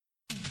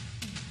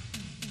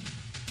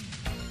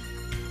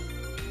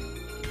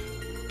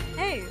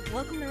Hey,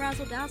 welcome to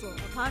Razzle Dazzle, a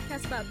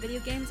podcast about video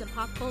games and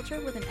pop culture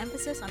with an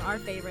emphasis on our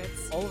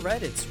favorites. All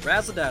right, it's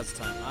Razzle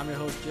Dazzle time. I'm your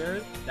host,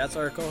 Jared. That's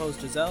our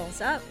co-host, Giselle. What's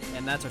up?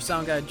 And that's our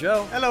sound guy,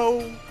 Joe.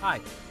 Hello. Hi.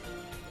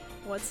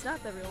 What's up,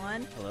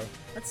 everyone? Hello.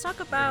 Let's talk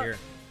about... We're here.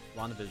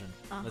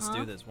 WandaVision. Let's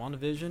do this.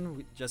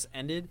 WandaVision just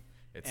ended.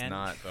 It's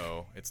not,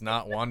 though. It's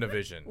not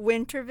WandaVision.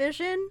 Winter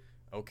Vision.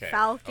 Okay.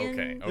 Falcon.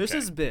 Okay. There's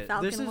this bit.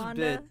 Falcon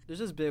Wanda. There's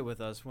this bit with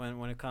us when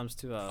it comes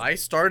to I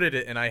started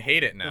it and I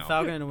hate it now. the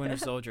Falcon and the Winter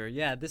Soldier.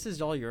 Yeah, this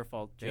is all your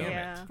fault, Joe. Damn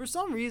Yeah. it. For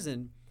some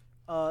reason,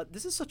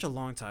 this is such a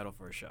long title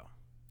for a show.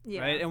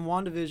 Yeah. Right? And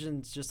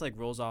WandaVision just like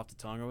rolls off the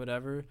tongue or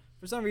whatever.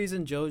 For some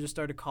reason, Joe just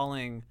started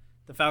calling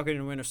the Falcon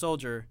and Winter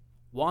Soldier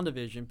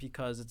WandaVision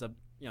because it's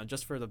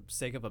just for the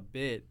sake of a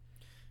bit.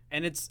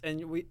 And it's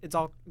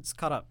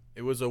caught up.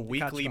 It was a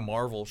weekly up.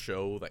 Marvel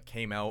show that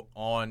came out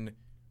on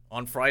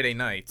Friday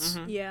nights,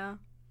 Yeah.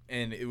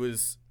 and it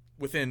was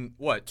within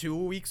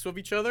 2 weeks of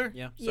each other.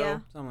 Yeah. So Yeah.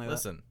 Something like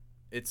listen,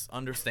 it's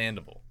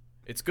understandable.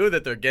 It's good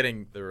that they're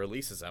getting the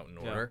releases out in Yeah.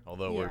 order.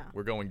 Although Yeah.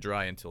 we're going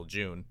dry until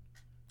June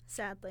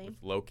Sadly. with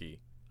Loki.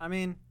 that. I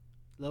mean,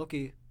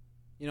 Loki,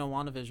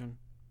 WandaVision,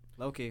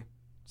 Loki,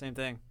 same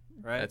thing,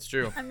 right? That's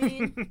true. I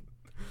mean,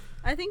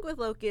 I think with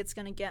Loki it's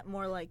going to get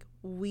more,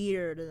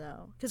 weird,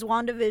 though. Because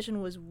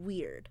WandaVision was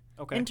weird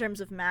okay. in terms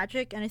of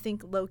magic, and I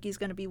think Loki's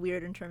going to be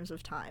weird in terms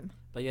of time.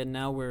 But yet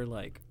now we're,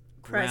 Present.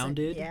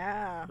 grounded.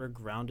 Yeah. We're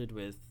grounded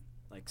with,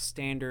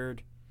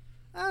 standard,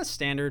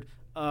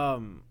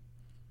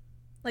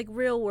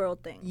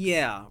 real-world things.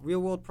 yeah,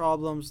 real-world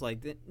problems,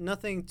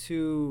 nothing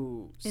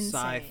too Insane.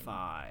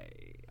 sci-fi,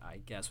 I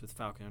guess, with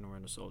Falcon and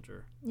Winter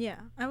Soldier. Yeah,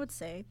 I would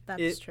say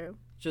that's true.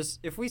 Just,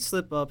 if we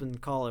slip up and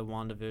call it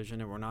WandaVision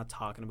and we're not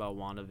talking about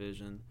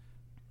WandaVision,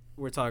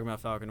 we're talking about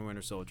Falcon and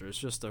Winter Soldier. It's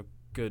just a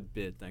good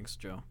bit. Thanks,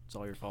 Joe. It's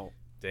all your fault.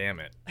 Damn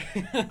it.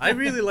 I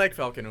really like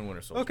Falcon and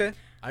Winter Soldier. Okay.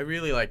 I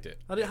really liked it.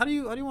 How do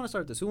you want to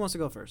start this? Who wants to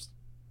go first?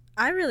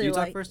 I really Do you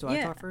like. talk first? Do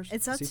I talk first?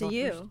 It's up Does he to talk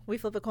you. first? We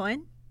flip a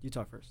coin. You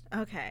talk first.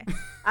 Okay.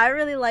 I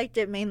really liked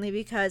it mainly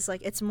because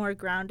it's more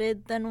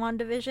grounded than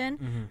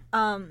WandaVision.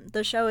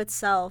 The show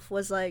itself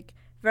was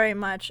very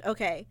much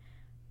okay.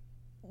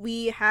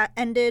 We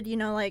ended,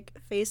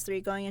 phase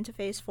 3 going into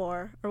phase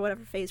 4 or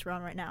whatever phase we're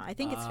on right now. I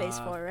think it's phase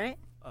 4, right?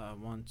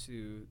 1,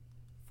 2,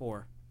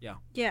 4. Yeah.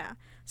 Yeah.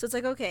 So it's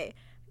okay.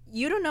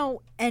 You don't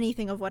know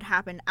anything of what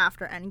happened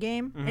after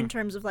Endgame in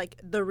terms of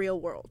the real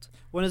world.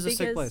 When does this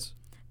take Because place?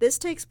 This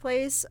takes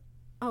place.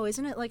 Oh,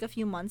 isn't it a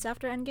few months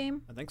after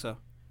Endgame? I think so.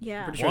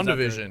 Yeah. Pretty sure it's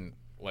after. WandaVision,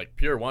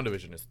 pure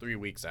WandaVision, is 3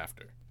 weeks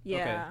after. Yeah.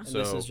 Okay. And So-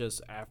 this is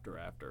just after.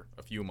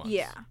 A few months.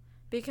 Yeah,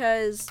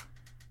 because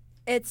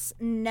it's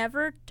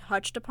never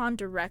touched upon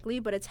directly,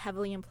 but it's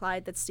heavily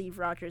implied that Steve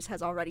Rogers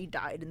has already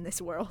died in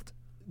this world.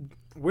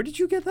 Where did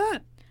you get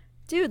that?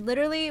 Dude,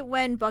 literally,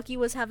 when Bucky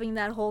was having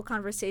that whole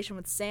conversation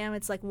with Sam,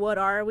 it's what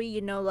are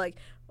we?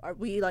 Are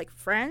we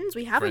friends?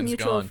 We have a Friends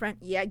mutual gone. friend.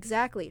 Yeah,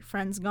 exactly.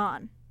 Friends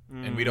gone.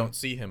 And we don't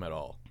see him at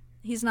all.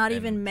 He's not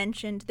And- even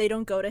mentioned. They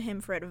don't go to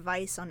him for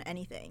advice on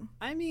anything.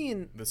 I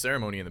mean, The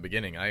ceremony in the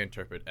beginning I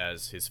interpret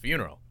as his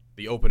funeral,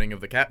 the opening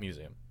of the Cat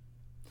Museum.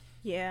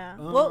 Yeah.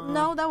 Well,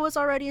 no, that was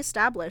already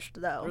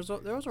established, though.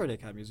 there was already a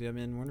Cat Museum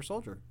in Winter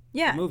Soldier.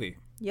 Yeah. The movie.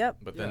 Yep.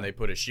 But then Yeah. they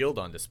put a shield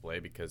on display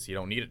because he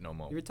don't need it no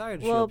more. He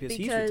retired Well, because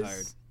because he's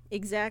retired.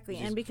 exactly,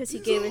 He's and because he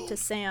gave it to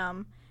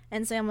Sam,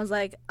 and Sam was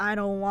like, "I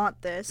don't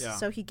want this," Yeah.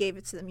 so he gave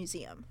it to the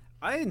museum.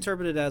 I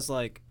interpret it as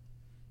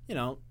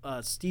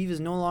Steve is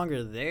no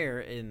longer there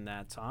in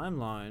that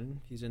timeline.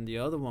 He's in the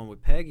other one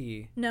with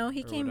Peggy. No,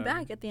 he Or came whatever.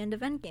 back at the end of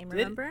Endgame. Did-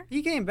 Remember?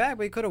 He came back,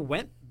 but he could have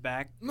went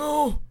back.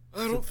 No,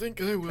 I don't think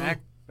I will.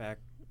 Back.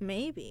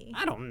 Maybe.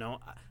 I don't know.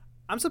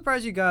 I'm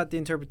surprised you got the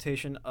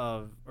interpretation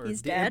of, or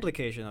He's the dead?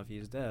 implication of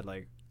he's dead.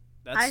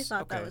 That's I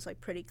thought okay. that was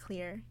pretty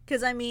clear.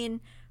 Because I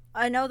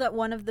know that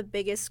one of the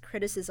biggest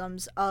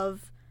criticisms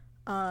of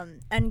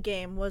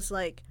Endgame was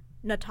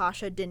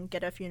Natasha didn't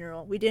get a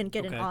funeral. We didn't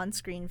get an Okay.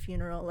 on-screen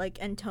funeral.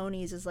 And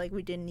Tony's is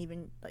we didn't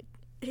even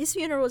his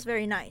funeral was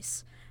very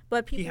nice,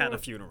 but people He had a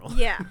funeral.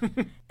 Yeah.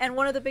 And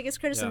one of the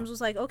biggest criticisms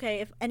was okay,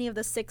 if any of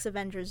the 6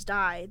 Avengers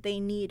die, they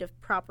need a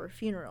proper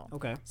funeral.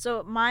 Okay.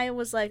 So Maya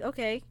was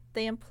okay,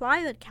 they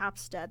imply that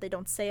Cap's dead. They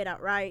don't say it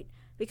outright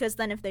because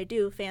then if they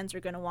do, fans are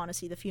going to want to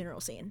see the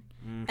funeral scene.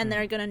 And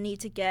they're going to need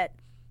to get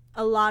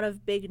a lot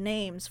of big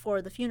names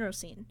for the funeral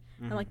scene.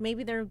 And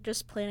maybe they're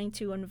just planning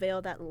to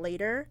unveil that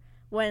later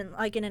when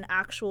in an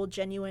actual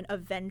genuine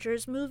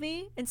Avengers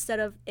movie instead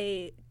of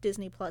a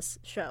Disney Plus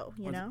show,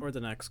 you know? Or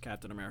the next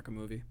Captain America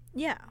movie.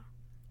 Yeah.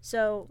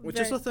 So Which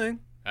is a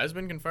thing. Has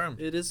been confirmed.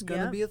 It is going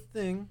to Yep. be a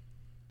thing.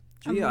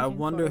 I'm Gee, I looking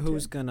wonder forward to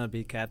who's it. going to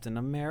be Captain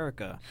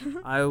America.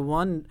 I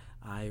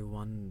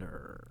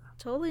wonder.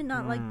 Totally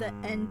not the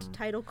end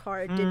title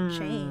card didn't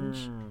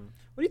change.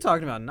 What are you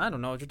talking about? I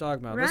don't know what you're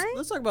talking about. Right?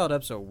 Let's talk about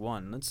episode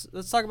 1.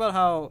 Let's talk about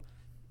how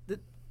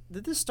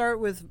did this start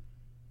with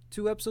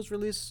 2 episodes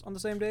released on the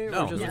same day?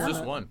 No, or it's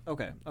just one.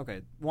 Okay.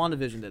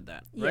 WandaVision did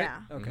that, right? Yeah.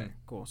 Okay,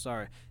 cool.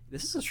 Sorry.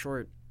 This is a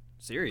short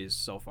series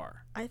so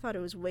far. I thought it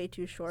was way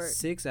too short.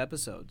 6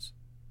 episodes.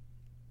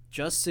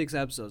 Just 6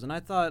 episodes. And I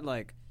thought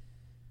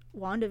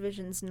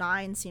WandaVision's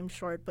 9 seemed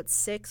short, but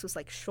 6 was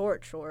like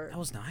short. That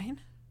was 9? I thought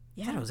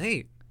Yeah. it was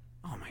 8.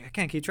 Oh my! I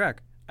can't keep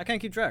track.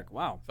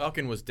 Wow.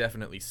 Falcon was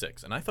definitely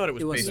 6, and I thought it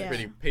was, It was paced, 6.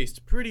 pretty, Yeah.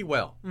 paced pretty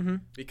well. Mm-hmm.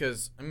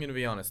 Because I'm gonna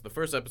be honest, the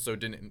first episode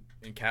didn't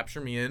capture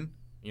me in.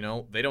 You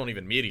know, they don't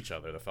even meet each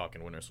other, the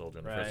Falcon Winter Soldier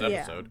in the first Right. Yeah.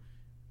 episode.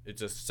 It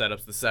just set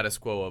up the status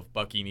quo of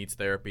Bucky needs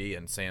therapy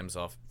and Sam's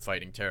off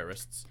fighting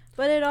terrorists.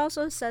 But it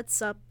also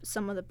sets up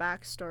some of the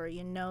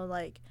backstory,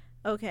 like,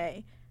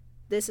 okay,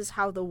 this is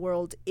how the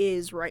world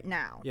is right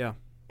now. Yeah.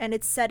 And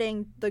it's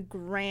setting the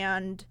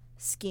grand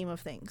scheme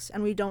of things.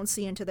 And we don't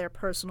see into their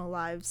personal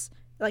lives,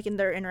 like in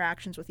their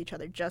interactions with each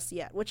other just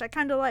yet, which I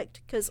kind of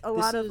liked because a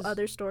lot of is-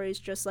 other stories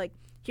just like,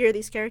 here are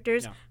these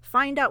characters, Yeah.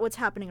 find out what's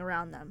happening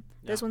around them.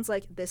 This Yeah. one's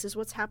like, this is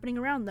what's happening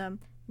around them.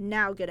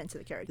 Now get into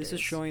the characters. This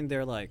is showing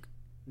their like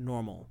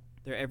normal,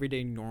 their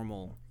everyday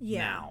normal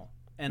Yeah. now.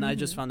 And I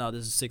just Mhm. found out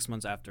this is 6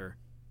 months after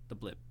the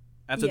blip,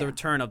 after the Yeah.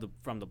 return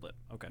from the blip.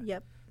 Okay.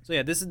 Yep. So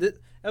yeah, this is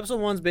episode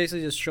 1's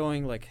basically just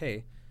showing like,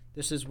 hey,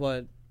 this is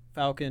what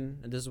Falcon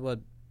and this is what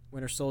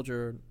Winter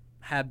Soldier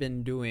have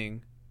been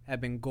going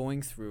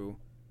through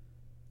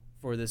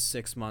for this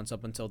 6 months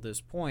up until this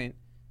point.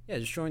 Yeah,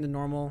 just showing the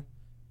normal,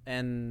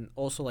 and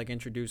also like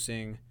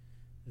introducing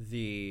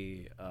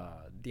the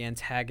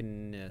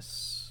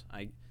antagonists.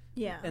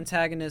 Yeah.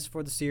 Antagonist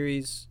for the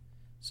series.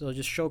 So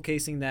just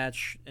showcasing that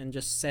and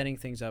just setting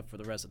things up for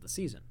the rest of the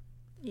season.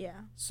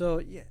 Yeah. So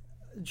yeah,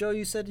 Joe,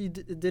 you said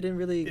it didn't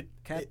really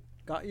It-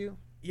 got you.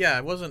 Yeah,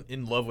 I wasn't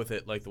in love with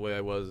it like the way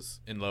I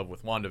was in love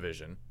with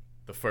WandaVision,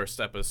 the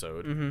first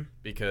episode, Mm-hmm.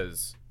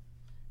 because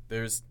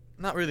there's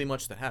not really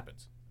much that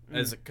happens.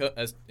 Mm.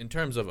 As in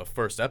terms of a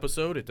first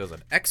episode, it does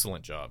an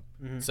excellent job.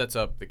 Mm-hmm. Sets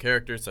up the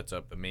characters, sets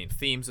up the main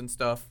themes and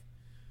stuff.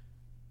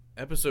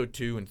 Episode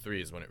 2 and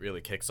 3 is when it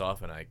really kicks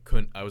off, and I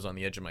was on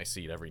the edge of my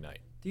seat every night.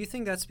 Do you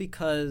think that's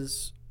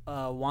because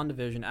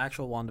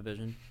actual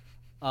WandaVision,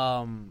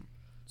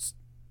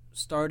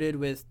 started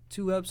with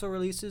 2 episode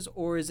releases,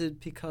 or is it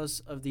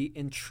because of the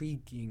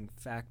intriguing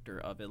factor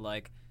of it?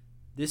 Like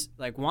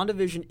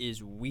WandaVision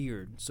is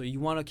weird, so you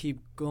want to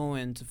keep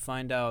going to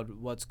find out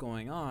what's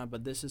going on,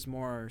 but this is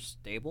more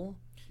stable.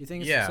 You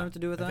think it's something to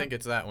do with that? I think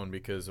it's that one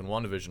because in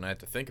WandaVision I had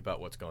to think about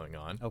what's going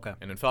on. Okay.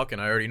 And in Falcon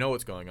I already know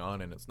what's going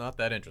on, and it's not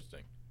that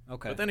interesting.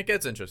 Okay. But then it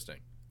gets interesting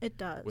It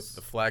does. with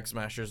the flag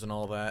smashers and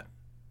all that.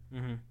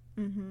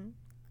 Mm-hmm.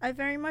 I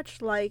very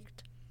much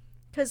liked,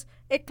 because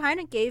it kind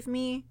of gave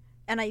me,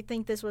 and I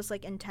think this was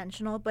like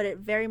intentional, but it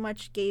very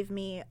much gave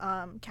me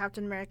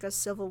Captain America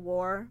Civil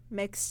War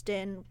mixed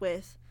in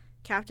with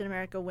Captain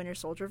America Winter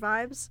Soldier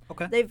vibes.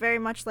 Okay. They very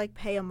much like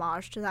pay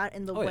homage to that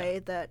in the Oh, yeah. way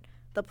that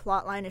the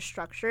plot line is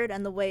structured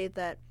and the way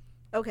that,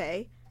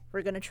 okay,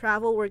 we're going to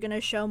travel, we're going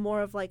to show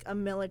more of like a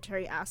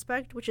military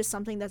aspect, which is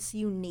something that's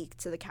unique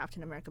to the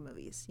Captain America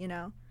movies, you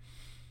know?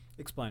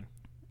 Explain.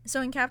 So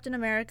in Captain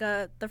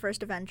America, the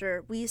first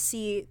Avenger, we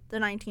see the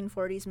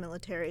 1940s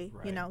military,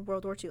 Right.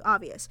 World War II,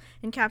 obvious.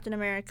 In Captain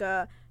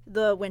America,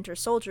 the Winter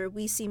Soldier,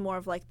 we see more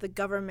of like the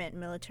government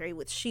military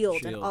with SHIELD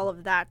and SHIELD. all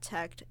of that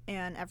tech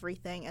and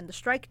everything, and the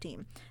strike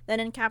team.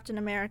 Then in Captain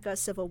America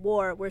Civil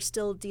War, we're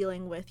still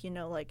dealing with,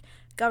 like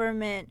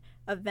government,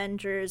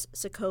 Avengers,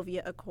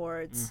 Sokovia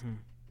Accords, Mm-hmm.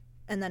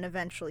 and then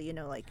eventually,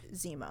 like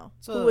Zemo,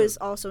 So- who is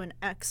also an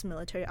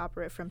ex-military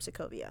operative from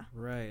Sokovia.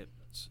 Right.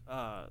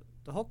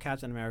 The whole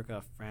Captain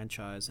America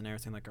franchise and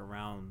everything like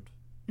around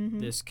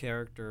Mhm. this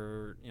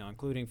character,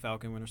 including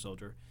Falcon, Winter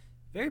Soldier,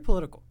 very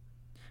political.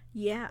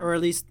 Yeah. Or at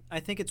least I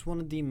think it's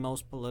one of the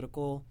most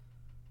political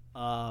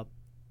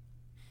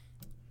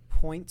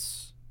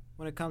points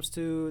when it comes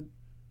to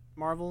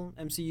Marvel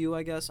MCU.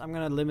 I guess I'm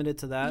gonna limit it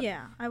to that.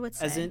 Yeah, I would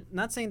say. As in,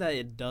 not saying that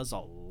it does a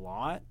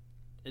lot.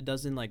 It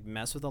doesn't like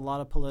mess with a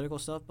lot of political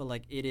stuff, but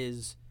like it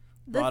is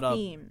the brought up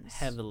themes.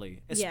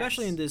 heavily,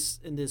 especially in Yes.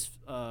 this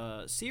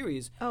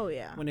series Oh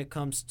yeah. when it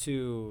comes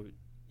to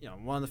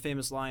one of the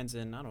famous lines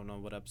in I don't know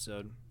what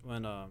episode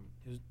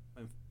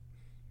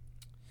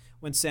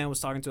when Sam was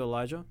talking to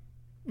Elijah.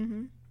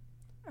 Mm-hmm.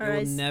 There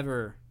will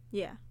never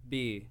Yeah.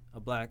 be a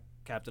black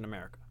Captain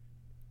America.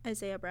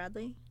 Isaiah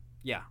Bradley.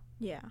 Yeah,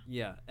 Yeah.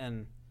 yeah,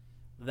 and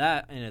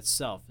that in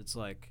itself, it's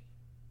like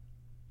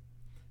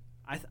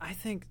I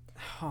think,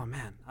 oh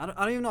man, I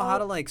don't even know how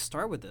to like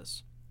start with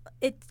this.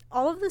 It's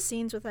all of the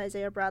scenes with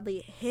Isaiah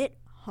Bradley hit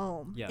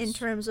home in Yes.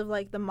 terms of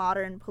like the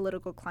modern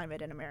political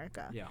climate in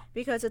America. Yeah,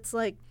 Because it's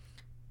like,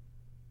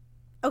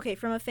 okay,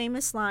 from a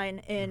famous line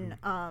in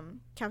Mm-hmm.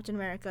 Captain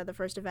America, the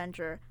First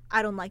Avenger,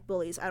 I don't like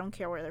bullies. I don't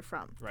care where they're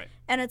from. right.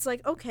 And it's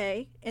like,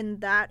 okay, in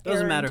that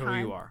Doesn't era matter and who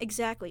time, you are.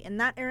 Exactly. In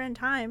that era and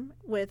time,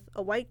 with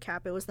a white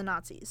cap, it was the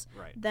Nazis.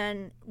 Right.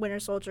 Then Winter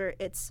Soldier,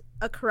 it's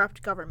a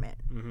corrupt government.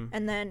 Mm-hmm.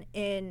 And then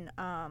in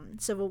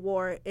Civil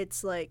War,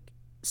 it's like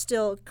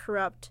still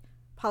corrupt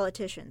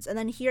politicians. And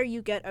then here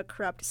you get a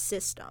corrupt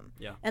system.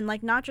 Yeah. And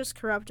like not just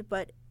corrupt,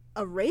 but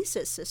a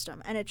racist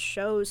system. And it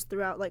shows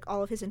throughout like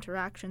all of his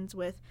interactions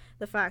with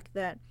the fact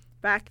that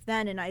back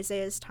then in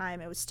Isaiah's time,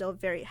 it was still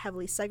very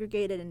heavily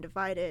segregated and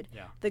divided.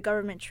 Yeah. The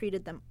government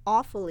treated them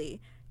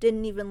awfully,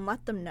 didn't even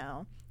let them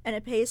know. and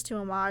it pays to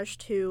homage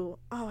to,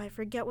 I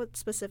forget what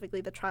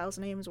specifically the trials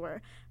names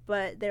were,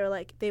 but they were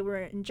like, they were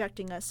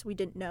injecting us, we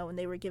didn't know, and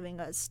they were giving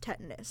us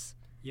tetanus.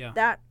 Yeah.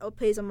 That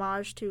pays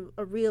homage to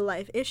a real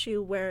life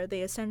issue where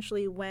they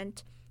essentially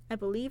went, I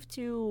believe,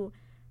 to,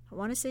 I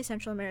want to say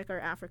Central America or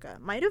Africa.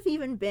 Might have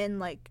even been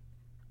like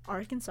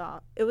Arkansas.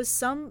 It was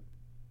some,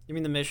 You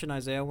mean the mission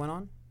Isaiah went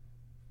on?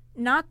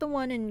 not the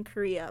one in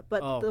Korea,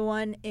 but Oh. the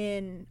one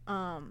in,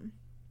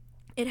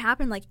 it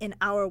happened like in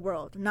our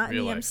world, not Real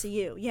in the life.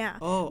 MCU. Yeah.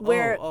 Oh,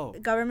 Where oh.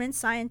 government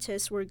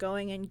scientists were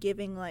going and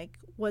giving like,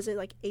 was it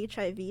like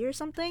HIV or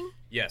something?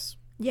 Yes.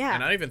 Yeah.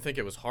 And I don't even think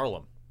it was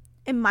Harlem.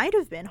 It might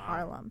have been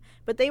Harlem,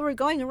 but they were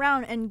going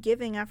around and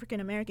giving African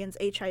Americans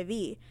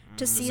HIV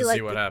to see to like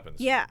see what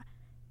happens. Yeah,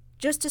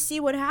 just to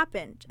see what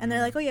happened. And they're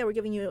like, "Oh yeah, we're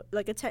giving you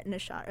like a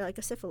tetanus shot or like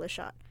a syphilis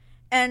shot,"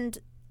 and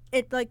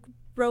it like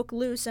broke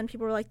loose, and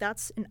people were like,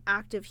 "That's an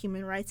active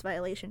human rights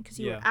violation because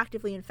you Yeah. were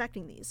actively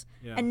infecting these,"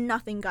 Yeah. and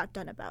nothing got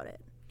done about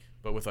it.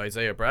 But with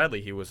Isaiah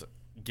Bradley, he was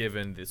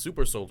given the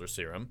super soldier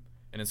serum,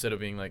 and instead of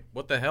being like,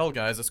 "What the hell,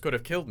 guys? This could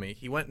have killed me,"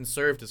 he went and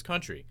served his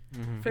country. For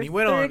And he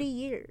went on- 30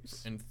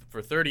 years. And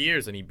for 30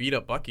 years, and he beat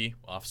up Bucky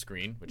off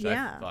screen, which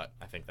Yeah.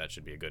 I think that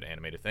should be a good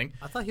animated thing.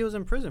 I thought he was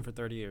in prison for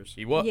 30 years.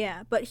 He was.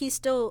 Yeah, but he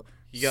still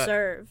He got-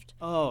 served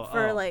for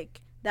Oh.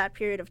 like that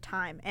period of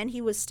time, and he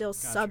was still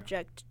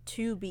subject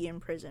to be in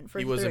prison for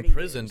He was 30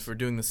 imprisoned years. for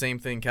doing the same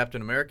thing Captain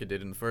America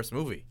did in the first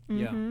movie,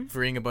 Yeah.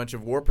 freeing a bunch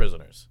of war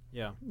prisoners.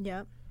 Yeah.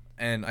 Yep.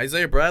 And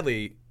Isaiah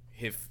Bradley,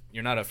 if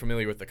you're not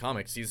familiar with the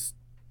comics, he's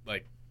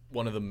like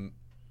one of the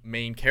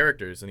main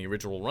characters in the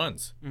original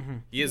runs. Mm-hmm.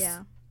 He is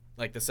Yeah.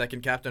 like the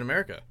second Captain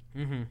America.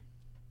 Mm-hmm.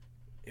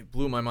 It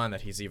blew my mind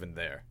that he's even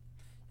there.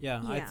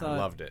 Yeah. I Yeah. thought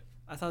Loved it.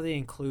 I thought the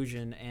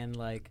inclusion and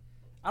like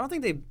I don't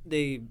think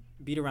they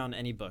beat around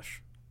any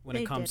bush when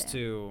They it comes didn't.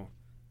 to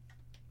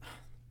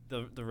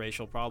the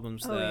racial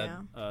problems Oh, that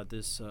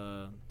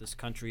yeah. this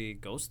country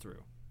goes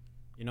through.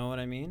 You know what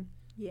I mean?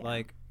 Yeah.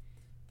 Like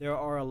there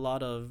are a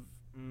lot of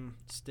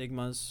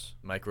stigmas,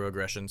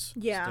 Microaggressions.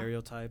 yeah.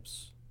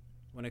 stereotypes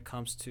when it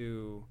comes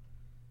to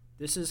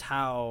this is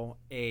how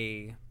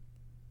a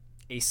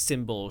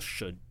symbol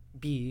should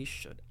be,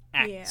 should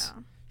act, Yeah.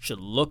 should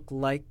look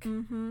like.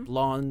 Mm-hmm.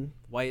 Blonde,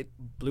 white,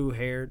 blue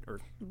haired, or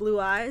Blue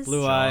eyes.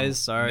 blue John- eyes.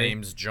 Sorry.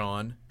 Name's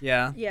John.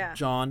 Yeah. Yeah.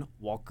 John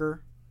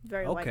Walker.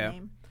 Very Okay. white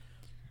name.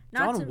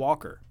 Not John to-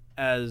 Walker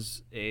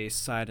as a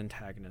side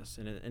antagonist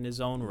in his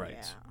own right.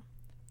 Yeah.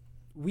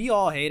 We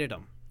all hated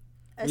him.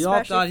 We Especially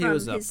all thought he from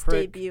was a his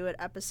prick. debut at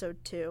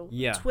episode 2.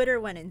 Yeah. Twitter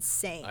went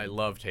insane. I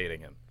loved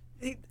hating him.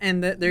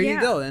 And there you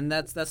Yeah. go. And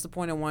that's the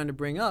point I wanted to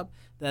bring up.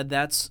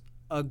 That's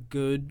a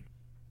good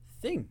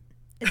thing.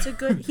 It's a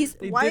good. He's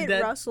They did Wyatt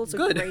that Russell's a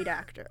good. great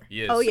actor.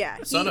 He is. Oh yeah.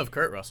 Son he- of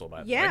Kurt Russell, by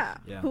the way. Yeah,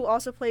 Yeah. who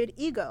also played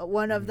Ego,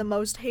 one of the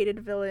most hated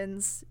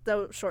villains,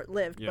 though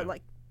short-lived, Yeah. but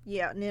like,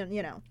 yeah,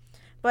 you know.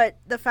 But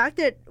the fact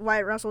that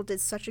Wyatt Russell did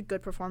such a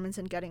good performance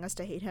in getting us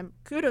to hate him,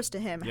 kudos to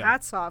him. Yeah.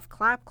 Hats off,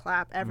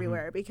 clap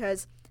everywhere,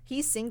 because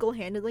he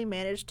single-handedly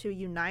managed to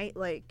unite,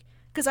 like,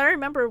 because I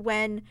remember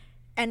when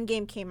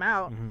Endgame came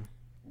out,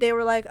 they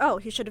were like, oh,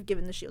 he should have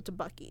given the shield to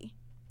Bucky.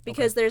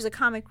 Because there's a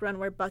comic run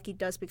where Bucky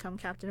does become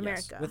Captain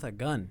America. With a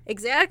gun.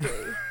 Exactly.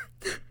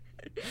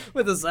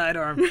 With a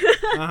sidearm.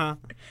 uh-huh.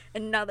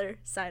 Another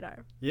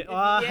sidearm. Yeah.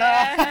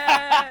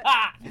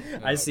 Yeah.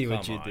 I see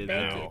what come you on did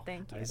Thank there. you,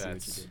 thank you. I see what you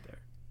That's- did there.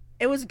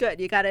 It was good,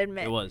 you gotta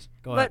admit. It was.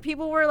 Go But ahead.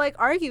 people were like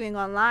arguing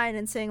online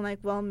and saying like,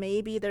 well,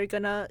 maybe they're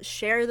gonna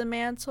share the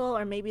mantle,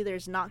 or maybe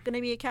there's not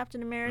gonna be a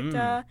Captain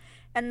America.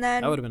 And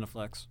then That would have been a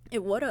flex.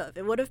 it would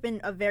have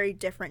been a very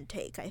different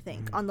take, I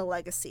think, on the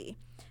legacy.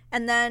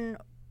 And then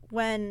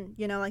when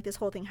like this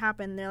whole thing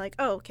happened, they're like,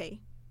 oh,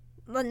 okay,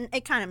 then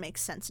it kind of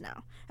makes sense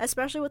now,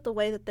 especially with the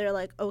way that they're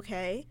like,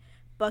 okay,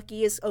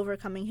 Bucky is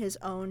overcoming his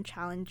own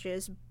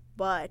challenges,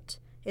 but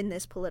in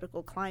this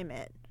political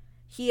climate,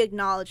 he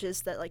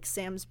acknowledges that like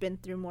Sam's been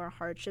through more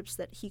hardships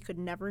that he could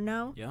never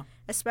know. Yeah.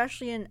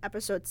 Especially in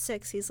episode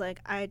 6, he's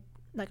like,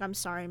 I'm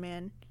sorry,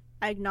 man.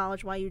 I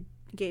acknowledge why you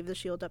gave the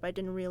shield up. I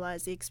didn't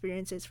realize the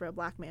experiences for a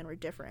black man were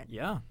different.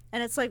 Yeah.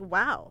 And it's like,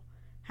 wow,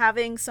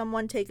 having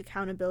someone take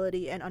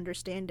accountability and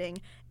understanding,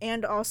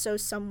 and also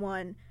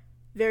someone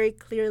very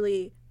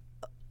clearly.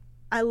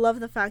 I love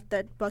the fact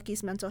that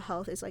Bucky's mental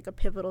health is like a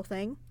pivotal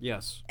thing,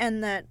 Yes.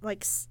 and that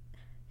like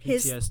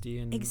his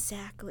PTSD and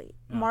exactly.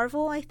 Yeah.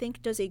 Marvel, I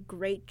think, does a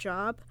great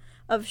job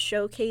of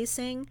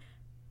showcasing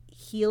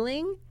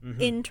healing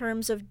in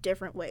terms of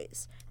different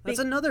ways. That's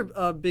another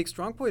big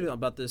strong point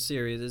about this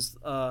series is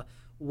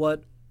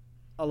what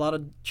a lot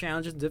of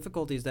challenges and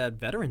difficulties that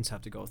veterans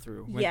have to go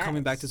through when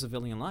coming back to Yes.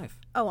 civilian life.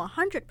 Oh,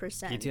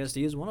 100%.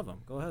 PTSD is one of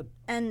them. Go ahead.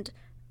 And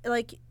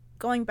like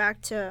going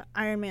back to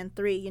Iron Man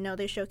 3,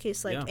 they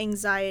showcase like Yeah.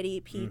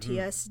 anxiety,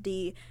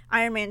 PTSD.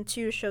 Iron Man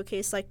 2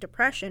 showcased like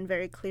depression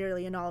very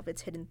clearly in all of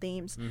its hidden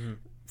themes.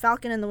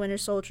 Falcon and the Winter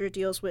Soldier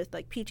deals with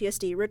like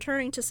PTSD,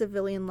 returning to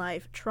civilian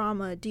life,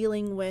 trauma,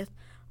 dealing with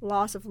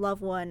loss of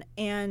loved one,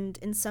 and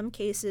in some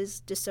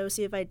cases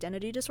dissociative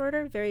identity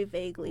disorder, very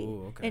vaguely,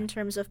 Ooh, okay. in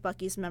terms of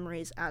Bucky's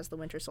memories as the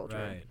Winter Soldier.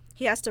 Right.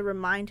 He has to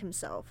remind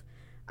himself.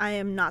 I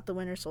am not the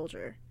Winter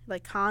Soldier,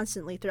 like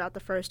constantly throughout the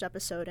first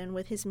episode and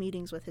with his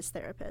meetings with his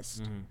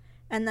therapist. Mm-hmm.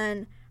 And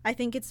then I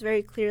think it's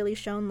very clearly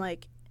shown,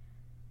 like,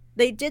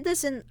 they did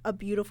this in a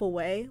beautiful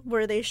way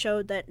where they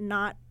showed that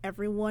not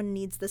everyone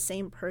needs the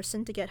same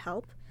person to get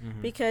help,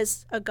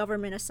 because a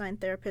government assigned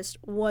therapist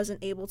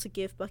wasn't able to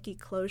give Bucky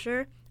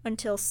closure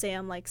until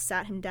Sam, like,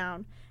 sat him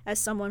down as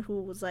someone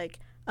who was, like,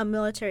 a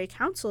military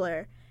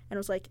counselor and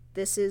was like,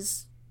 this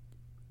is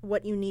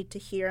what you need to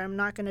hear. I'm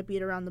not going to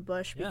beat around the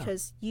bush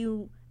because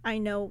I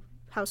know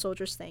how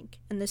soldiers think,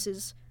 and this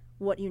is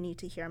what you need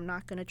to hear. I'm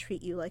not going to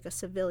treat you like a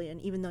civilian,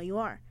 even though you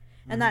are.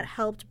 And that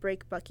helped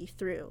break Bucky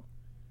through.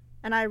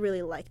 And I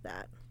really like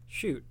that.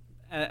 Shoot.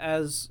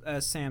 As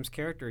Sam's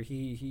character,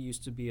 he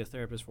used to be a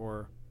therapist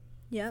for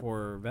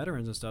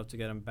veterans and stuff to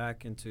get them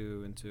back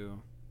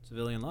into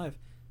civilian life.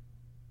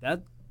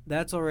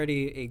 That's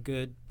already a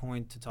good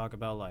point to talk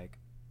about, like,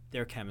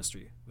 their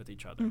chemistry with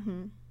each other.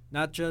 Mm-hmm.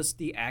 Not just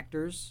the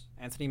actors,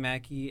 Anthony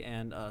Mackie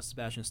and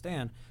Sebastian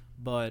Stan,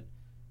 but,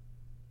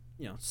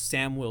 you know,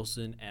 Sam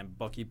Wilson and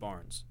Bucky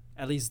Barnes.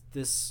 At least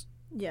this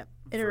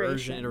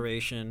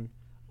iteration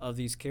of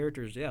these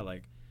characters,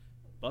 like,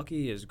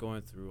 Bucky is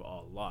going through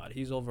a lot.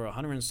 He's over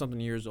 100 and something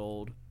years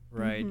old,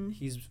 right? Mm-hmm.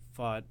 He's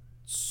fought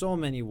so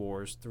many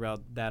wars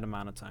throughout that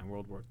amount of time.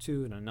 World War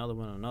II and another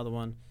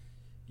one,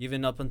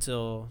 even up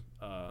until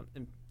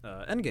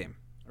Endgame,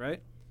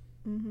 right?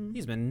 Mm-hmm.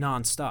 He's been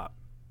nonstop.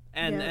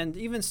 And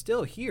even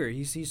still here,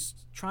 he's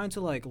trying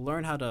to, like,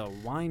 learn how to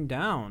wind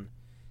down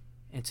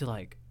and to,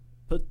 like,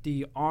 put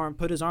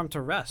his arm to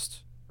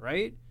rest,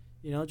 right?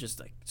 You know, just,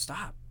 like,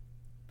 stop.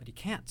 But he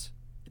can't.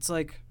 It's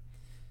like,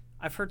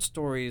 I've heard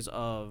stories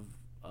of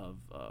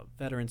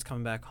veterans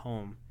coming back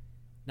home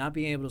not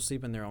being able to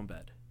sleep in their own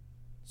bed.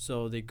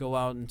 So they go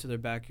out into their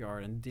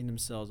backyard and dig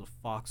themselves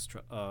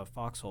a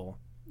foxhole.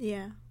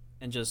 Yeah.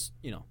 And just,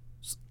 you know,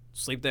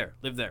 sleep there,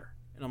 live there.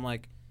 And I'm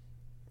like,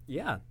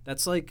 yeah,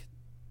 that's like,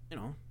 you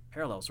know,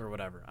 parallels or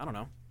whatever. I don't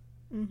know.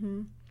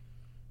 Mm-hmm.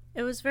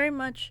 It was very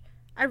much...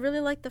 I really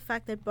like the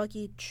fact that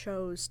Bucky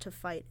chose to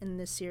fight in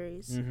this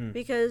series. Mm-hmm.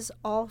 Because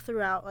all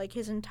throughout, like,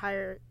 his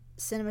entire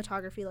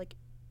cinematography, like,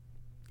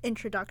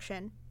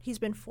 introduction, he's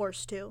been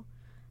forced to.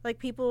 Like,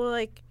 people,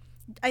 like...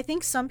 I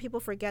think some people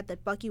forget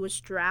that Bucky was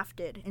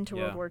drafted into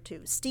World War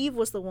II. Steve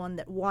was the one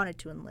that wanted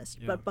to enlist,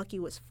 but Bucky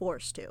was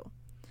forced to.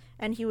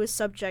 And he was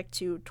subject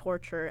to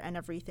torture and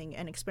everything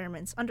and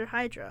experiments under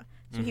Hydra.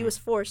 So he was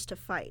forced to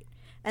fight.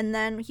 And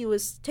then he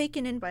was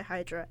taken in by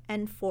Hydra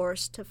and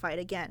forced to fight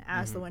again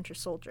as the Winter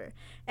Soldier.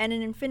 And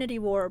in Infinity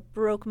War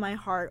broke my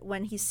heart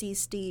when he sees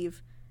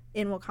Steve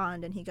in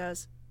Wakanda and he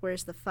goes,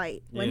 where's the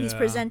fight? When he's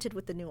presented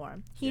with the new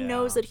arm. He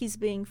knows that he's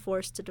being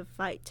forced to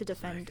fight to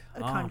defend a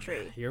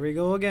country. Here we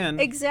go again.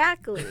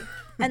 Exactly.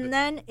 And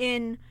then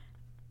in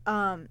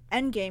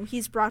Endgame,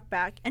 he's brought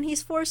back and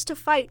he's forced to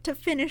fight to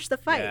finish the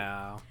fight.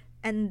 Yeah.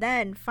 And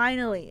then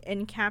finally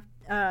in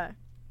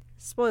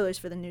spoilers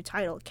for the new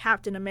title,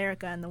 Captain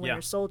America and the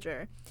Winter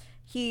Soldier,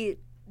 he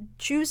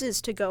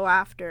chooses to go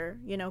after,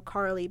 you know,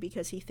 Carly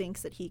because he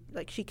thinks that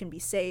she can be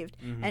saved,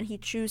 and he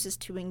chooses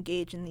to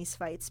engage in these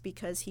fights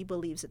because he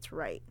believes it's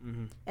right.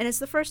 And it's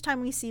the first time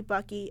we see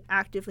Bucky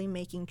actively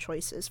making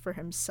choices for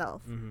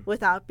himself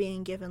without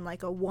being given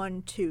like a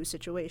 1-2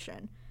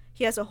 situation.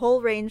 He has a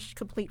whole range,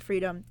 complete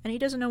freedom, and he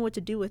doesn't know what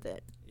to do with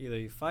it. Either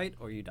you fight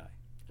or you die.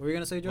 What were you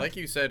gonna say, Joe? Like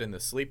you said in the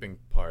sleeping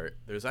part,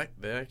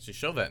 they actually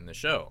show that in the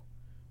show.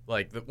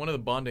 Like, one of the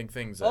bonding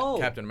things that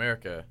Captain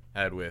America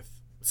had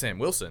with Sam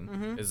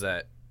Wilson is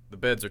that the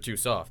beds are too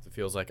soft. It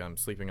feels like I'm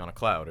sleeping on a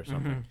cloud or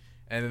something.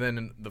 And then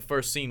in the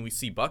first scene we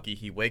see Bucky,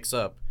 he wakes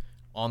up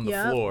on the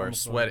floor,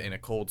 in a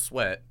cold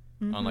sweat,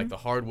 on, like, the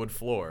hardwood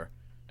floor.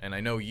 And I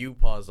know you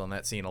paused on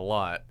that scene a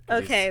lot.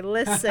 Okay,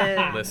 listen.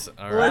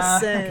 All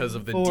right. Because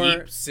of the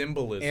deep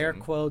symbolism. Air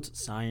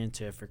quotes,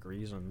 scientific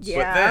reasons.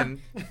 Yeah.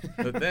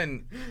 But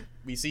then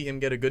we see him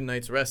get a good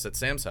night's rest at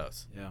Sam's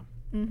house. Yeah.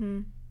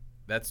 Mm-hmm.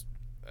 That's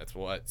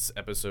what,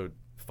 episode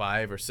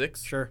 5 or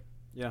 6? Sure.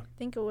 Yeah. I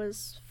think it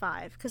was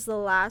 5, because the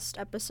last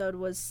episode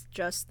was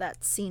just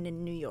that scene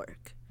in New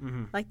York.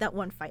 Like that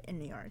one fight in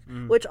New York.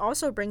 Which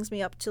also brings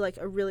me up to, like,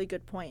 a really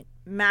good point.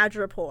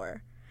 Madripoor.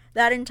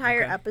 That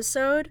entire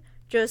episode,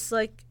 just,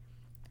 like,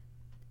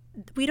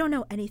 we don't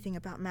know anything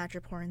about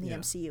Madripoor in the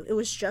MCU. It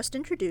was just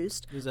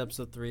introduced. This is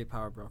episode 3,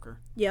 Power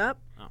Broker. Yep.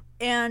 Oh.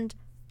 And,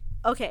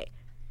 okay,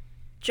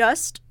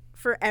 just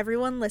for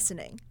everyone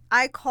listening,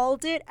 I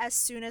called it as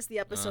soon as the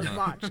episode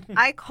launched.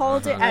 I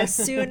called it as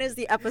soon as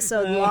the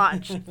episode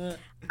launched.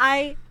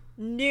 I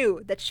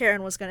knew that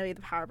Sharon was going to be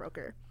the power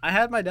broker. I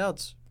had my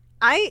doubts.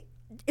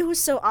 It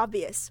was so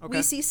obvious. Okay.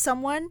 We see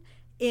someone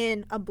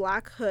in a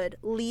black hood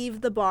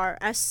leave the bar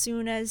as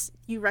soon as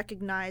you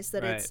recognize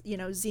that it's, you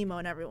know, Zemo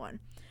and everyone.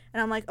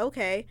 And I'm like,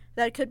 okay,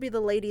 that could be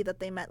the lady that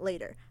they met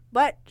later.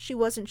 But she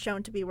wasn't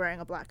shown to be wearing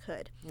a black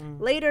hood.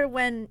 Later,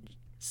 when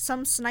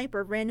some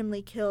sniper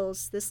randomly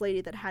kills this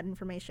lady that had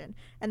information,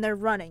 and they're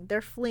running,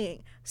 they're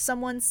fleeing,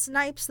 someone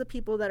snipes the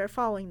people that are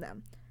following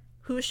them.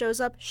 Who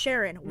shows up?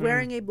 Sharon,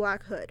 wearing a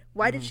black hood.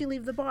 Why did she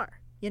leave the bar?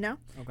 You know?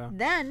 Okay.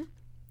 Then,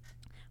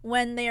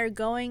 when they are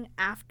going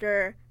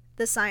after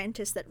the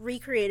scientist that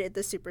recreated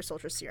the super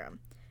soldier serum,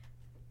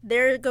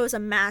 there goes a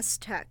mass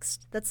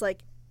text that's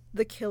like,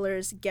 the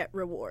killers get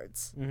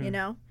rewards, you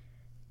know?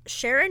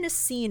 Sharon is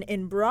seen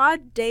in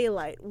broad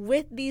daylight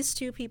with these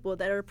two people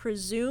that are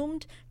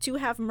presumed to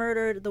have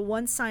murdered the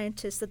one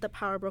scientist that the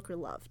power broker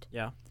loved.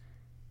 Yeah.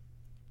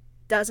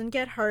 Doesn't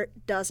get hurt,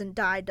 doesn't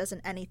die,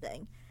 doesn't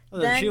anything.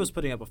 Well, Then she was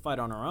putting up a fight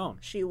on her own.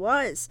 She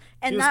was.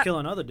 And She was that,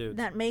 killing other dudes.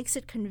 that makes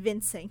it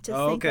convincing to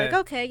Oh, think, okay. like,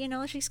 okay, you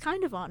know, she's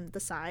kind of on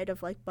the side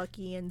of, like,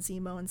 Bucky and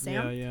Zemo and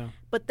Sam. Yeah.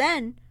 But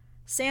then,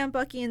 Sam,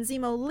 Bucky, and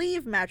Zemo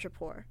leave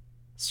Madripoor.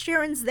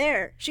 Sharon's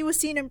there. She was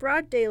seen in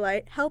broad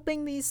daylight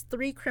helping these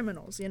three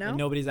criminals, you know? And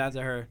nobody's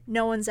after her.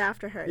 No one's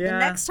after her. The Yeah.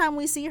 next time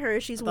we see her,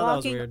 she's I thought that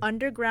was walking weird.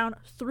 underground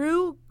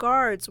through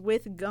guards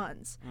with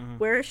guns. Mhm.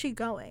 Where is she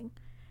going?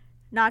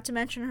 Not to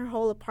mention her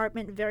whole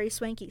apartment, very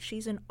swanky.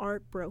 She's an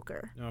art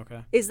broker.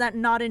 Okay. Is that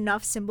not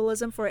enough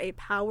symbolism for a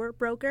power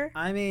broker?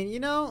 I mean,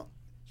 you know,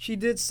 she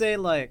did say,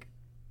 like,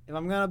 if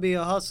I'm going to be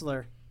a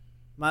hustler,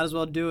 might as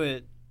well do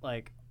it,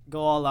 like,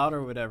 go all out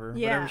or whatever.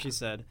 Yeah. Whatever she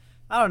said.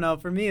 I don't know.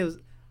 For me,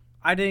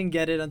 I didn't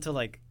get it until,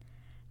 like,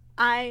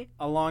 I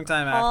a long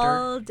time after.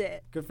 called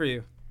it. Good for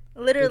you.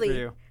 Literally. Good for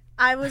you.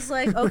 I was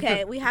like,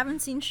 okay, we haven't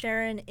seen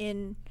Sharon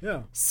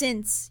Yeah.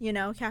 since, you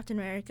know, Captain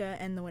America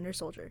and the Winter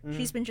Soldier. Mhm.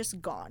 She's been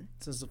just gone.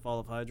 Since the fall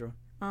of Hydra.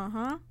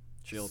 Uh-huh.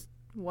 Shield.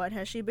 What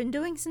has she been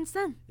doing since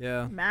then?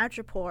 Yeah.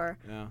 Madripoor.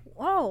 Yeah.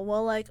 Oh,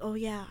 well, like, oh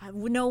yeah,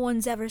 no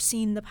one's ever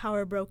seen the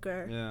power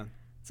broker. Yeah.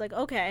 It's like,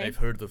 okay. I've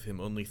heard of him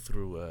only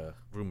through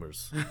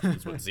rumors,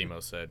 is what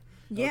Zemo said.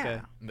 Yeah.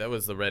 Okay. That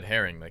was the red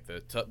herring. Like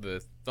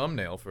the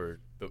thumbnail for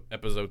the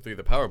episode 3,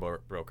 the Power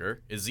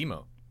Broker, is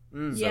Zemo.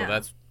 Mm. So Yeah.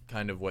 that's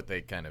kind of what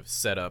they kind of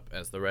set up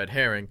as the red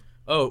herring.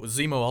 Oh, it was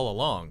Zemo all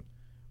along.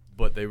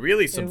 But they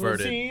really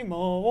subverted. It was Zemo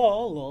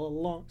all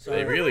along.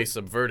 They really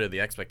subverted the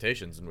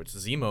expectations in which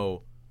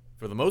Zemo,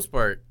 for the most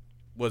part,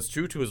 was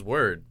true to his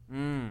word.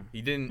 Mm.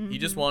 He didn't. He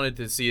just wanted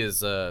to see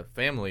his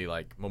family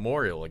like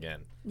memorial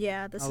again.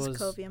 Yeah, this is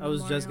Covia I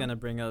was just Memorial. gonna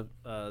bring up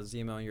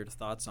Zemo and your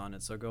thoughts on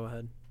it, so go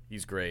ahead.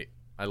 He's great.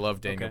 I love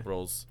Daniel Okay.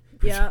 Brühl's.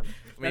 Yeah. I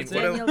mean, That's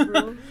what, it? Daniel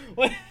Brühl.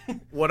 What?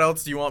 what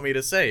else do you want me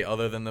to say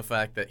other than the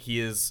fact that he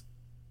is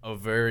a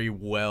very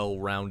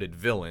well-rounded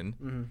villain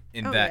Mhm.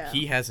 in Oh, that yeah.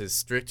 he has his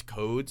strict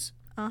codes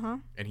Uh-huh.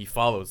 and he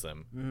follows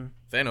them. Mhm.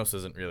 Thanos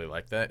isn't really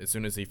like that. As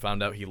soon as he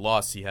found out he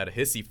lost, he had a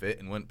hissy fit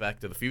and went back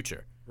to the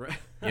future. Right.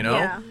 You know?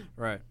 Yeah.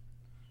 Right.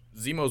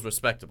 Zemo's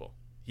respectable.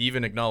 He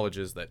even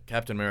acknowledges that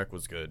Captain America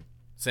was good.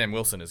 Sam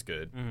Wilson is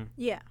good. Mm-hmm.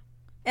 Yeah.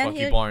 And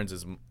Bucky Barnes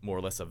is more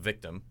or less a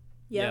victim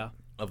yeah.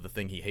 of the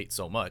thing he hates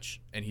so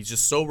much. And he's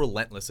just so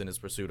relentless in his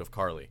pursuit of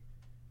Carly.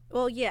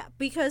 Well, yeah,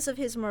 because of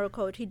his moral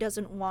code, he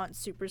doesn't want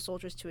super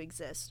soldiers to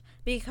exist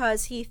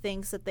because he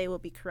thinks that they will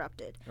be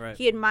corrupted. Right.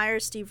 He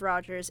admires Steve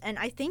Rogers, and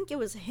I think it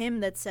was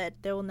him that said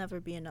there will never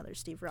be another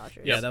Steve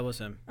Rogers. Yeah, that was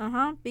him.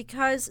 Uh-huh,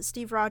 because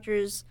Steve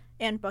Rogers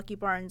and Bucky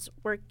Barnes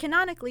were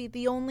canonically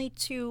the only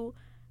two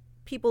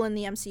people in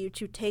the MCU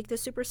to take the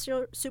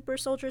super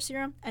soldier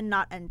serum and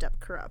not end up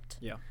corrupt.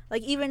 Yeah.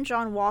 Like, even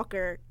John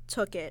Walker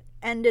took it,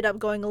 ended up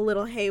going a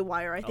little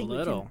haywire. I think a we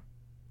little. can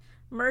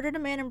murdered a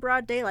man in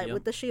broad daylight Yep.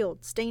 with the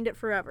shield, stained it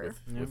forever.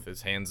 With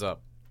his hands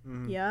up.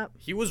 Mhm. Yep.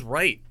 He was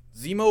right.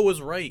 Zemo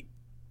was right.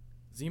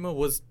 Zemo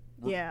was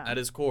Yeah. at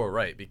his core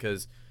right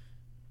because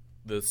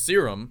the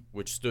serum,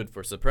 which stood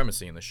for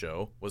supremacy in the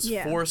show, was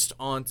Yeah. forced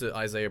onto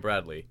Isaiah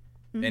Bradley,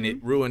 and Mhm.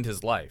 it ruined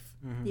his life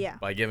Yeah.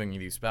 by giving him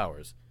these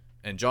powers.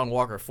 And John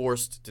Walker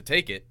forced to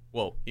take it.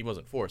 Well, he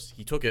wasn't forced.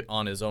 He took it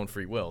on his own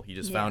free will. He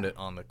just found Yeah. it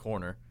on the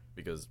corner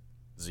because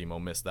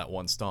Zemo missed that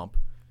one stomp,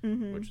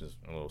 which is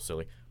a little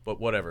silly. But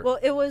whatever. Mm-hmm. Well,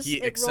 it He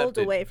rolled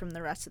accepted- away from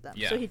the rest of them,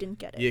 Yeah. so he didn't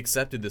get it. He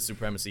accepted the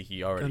supremacy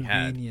he already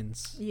had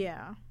Convenience.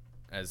 Yeah.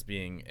 as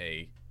being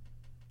a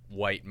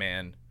white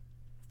man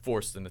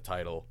forced in the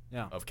title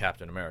Yeah. of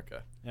Captain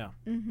America.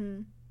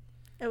 Mm-hmm.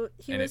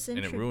 He and was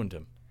it ruined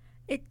him.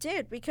 It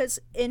did, because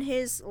in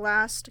his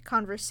last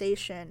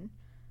conversation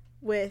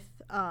with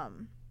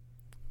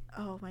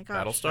oh my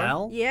gosh. Battlestar?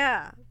 Al?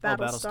 Yeah, Battlestar.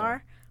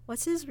 Battlestar.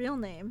 What's his real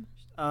name?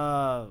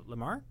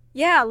 Lamar?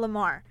 Yeah,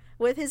 Lamar.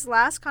 With his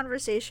last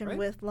conversation Right?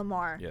 with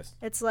Lamar. Yes.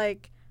 It's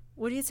like,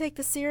 would you take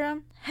the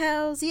serum?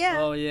 Hells yeah.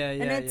 Oh, yeah,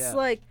 yeah, And it's yeah.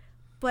 like,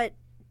 but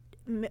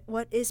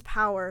what is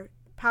power?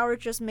 Power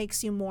just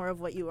makes you more of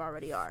what you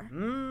already are.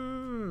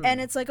 Mm. And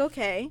it's like,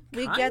 okay,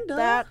 we get Kinda.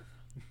 that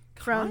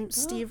from Kinda.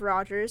 Steve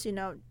Rogers, you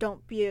know,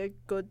 don't be a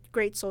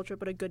great soldier,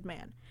 but a good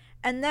man.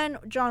 And then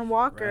John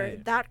Walker,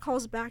 Right. that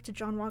calls back to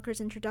John Walker's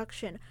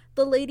introduction.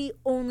 The lady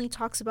only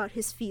talks about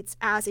his feats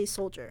as a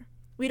soldier.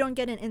 We don't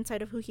get an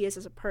insight of who he is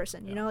as a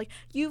person. You know, like,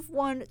 you've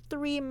won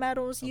 3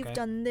 medals, you've Okay.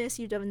 done this,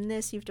 you've done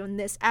this, you've done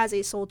this as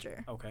a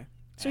soldier. Okay.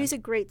 So he's a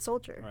great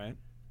soldier. Right.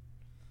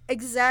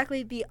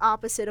 Exactly the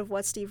opposite of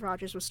what Steve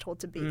Rogers was told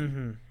to be.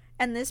 Mm-hmm.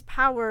 And this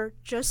power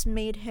just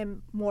made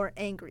him more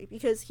angry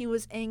because he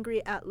was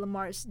angry at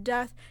Lamar's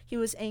death. He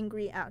was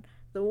angry at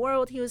the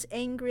world. He was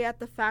angry at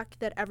the fact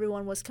that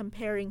everyone was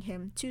comparing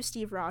him to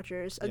Steve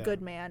Rogers, a Yeah.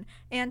 good man,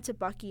 and to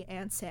Bucky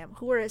and Sam,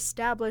 who were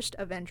established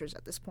Avengers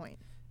at this point.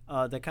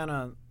 that kind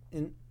of,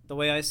 in the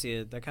way I see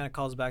it, that kind of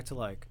calls back to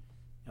like,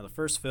 the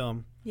first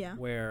film, Yeah.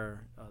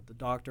 where the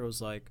doctor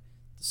was like,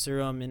 the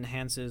serum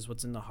enhances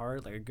what's in the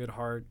heart, like a good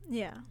heart,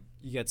 Yeah.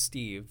 you get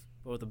Steve,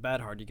 but with a bad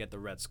heart, you get the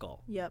Red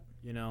Skull. Yep.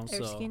 You know,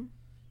 so Erskine.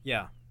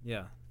 yeah,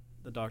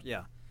 the doctor,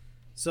 yeah.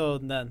 So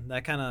then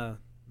that kind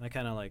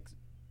of like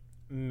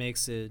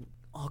makes it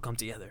all come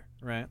together,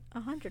 right?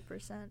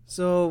 100%.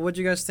 So what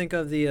do you guys think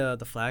of the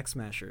Flag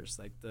Smashers,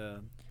 like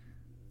the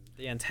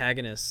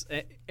antagonists,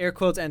 air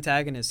quotes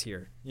antagonists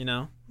here? You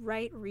know?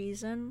 Right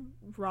reason,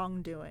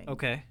 wrongdoing.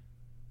 Okay.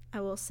 I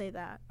will say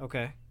that.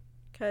 Okay.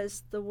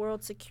 Because the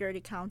World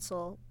Security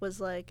Council was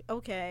like,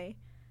 okay,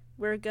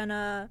 we're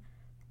gonna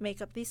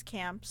make up these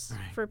camps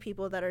Right. for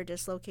people that are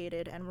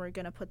dislocated, and we're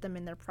gonna put them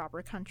in their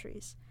proper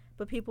countries.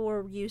 But people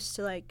were used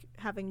to like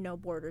having no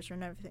borders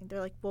and everything.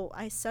 They're like, well,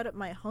 I set up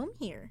my home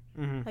here.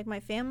 Mm-hmm. Like my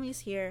family's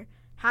here.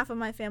 Half of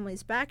my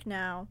family's back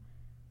now.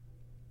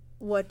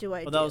 What do I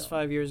do? Well, that was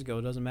 5 years ago.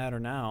 It doesn't matter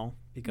now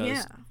because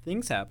Yeah.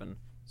 things happen.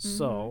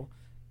 So,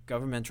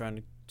 government trying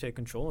to take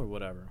control or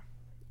whatever.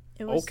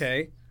 It was,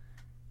 Okay.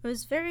 It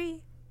was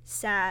very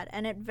sad,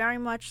 and it very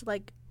much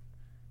like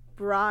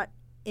brought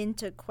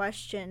into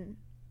question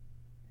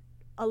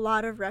a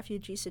lot of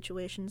refugee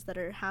situations that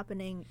are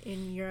happening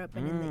in Europe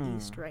and in the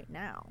East right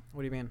now.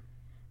 What do you mean?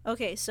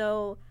 Okay,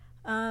 so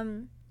a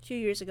few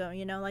years ago,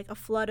 like a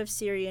flood of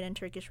Syrian and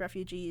Turkish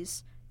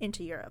refugees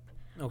into Europe.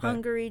 Okay.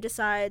 Hungary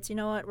decides, you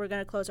know what, we're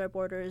going to close our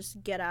borders,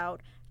 get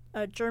out.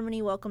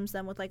 Germany welcomes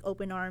them with like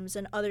open arms,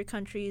 and other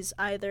countries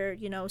either,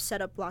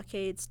 set up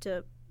blockades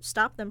to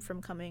stop them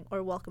from coming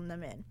or welcome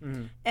them in.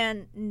 Mm-hmm.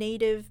 And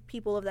native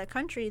people of that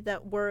country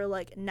that were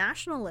like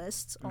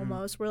nationalists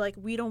almost were like,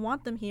 we don't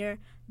want them here.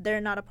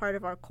 They're not a part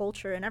of our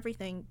culture and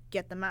everything.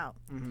 Get them out.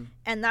 Mm-hmm.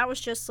 And that was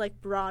just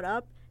like brought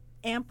up,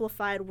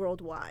 amplified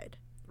worldwide.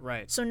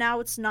 Right. So now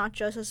it's not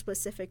just a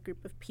specific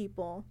group of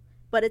people,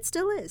 but it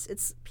still is.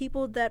 It's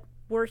people that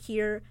were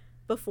here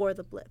before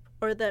the blip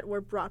or that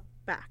were brought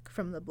back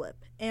from the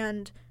blip.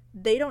 And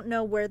they don't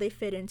know where they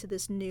fit into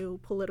this new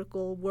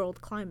political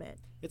world climate.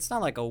 It's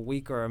not like a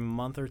week or a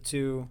month or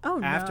two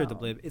after the no.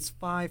 blip. It's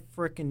 5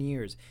 frickin'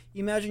 years.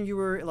 Imagine you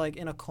were like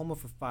in a coma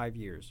for 5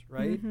 years,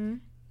 right? Mm-hmm.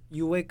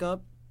 You wake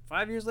up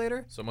 5 years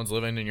later. Someone's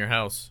living in your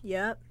house.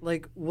 Yep.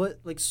 Like what?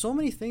 Like so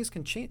many things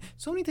can change.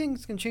 So many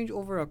things can change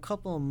over a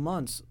couple of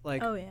months.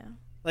 Like Oh yeah.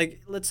 like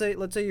let's say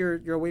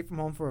you're away from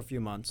home for a few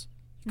months.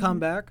 You come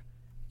back.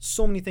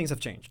 So many things have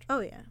changed.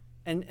 Oh yeah.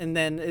 And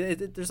then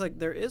there's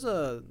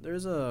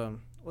a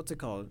what's it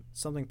called?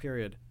 Something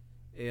period.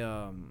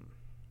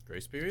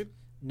 Grace period?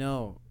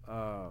 No.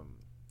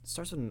 It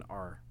starts with an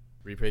R.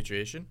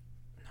 Repatriation?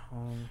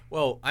 No.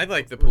 Well, I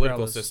like the political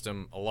Regardless.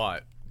 system a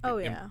lot. Oh,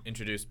 yeah.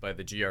 Introduced by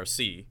the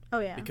GRC Oh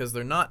yeah. because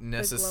they're not Global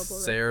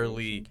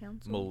necessarily Repatriation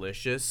Council.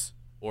 malicious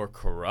or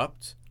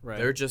corrupt. Right.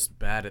 They're just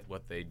bad at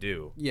what they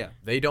do. Yeah.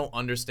 They don't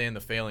understand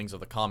the failings of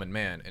the common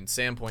man. And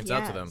Sam points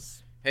out to them,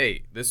 Yes.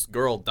 hey, this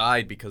girl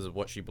died because of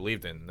what she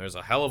believed in. There's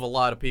a hell of a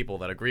lot of people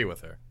that agree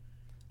with her.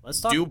 Let's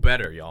talk. Do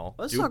better, y'all.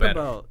 Let's Do talk better.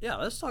 about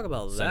Let's talk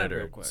about that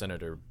real quick.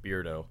 Senator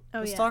Beardo. Oh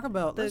Let's yeah. talk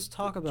about The let's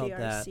talk about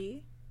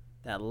GRC.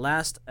 that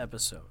last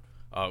episode.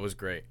 Oh, it was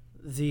great.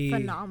 The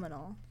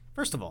Phenomenal.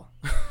 First of all,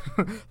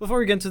 before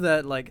we get into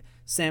that like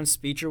Sam's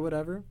speech or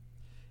whatever,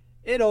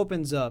 it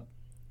opens up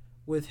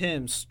with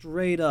him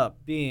straight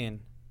up being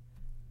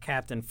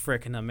Captain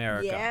Frickin'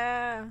 America.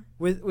 Yeah.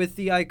 With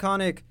the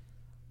iconic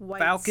White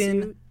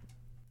Falcon suit.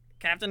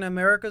 Captain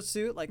America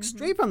suit, like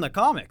straight from the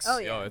comics. Oh,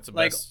 yeah. Yo, it's the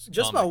Like best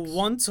just about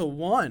comics.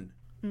 1-to-1.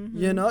 Mm-hmm.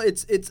 You know,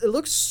 it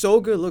looks so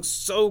good, looks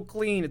so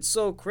clean, it's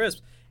so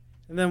crisp.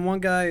 And then one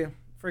guy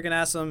freaking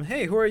asks him,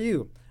 "Hey, who are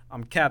you?"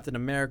 "I'm Captain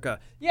America."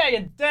 "Yeah,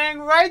 you dang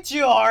right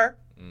you are."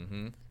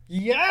 Mm-hmm.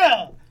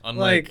 Yeah.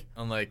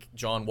 Unlike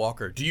John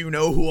Walker. Do you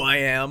know who I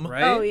am?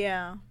 Right? Oh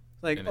yeah.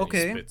 Like, And then he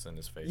okay, spits in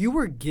his face. you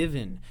were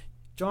given,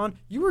 John,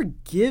 you were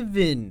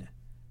given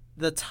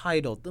the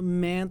title, the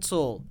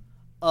mantle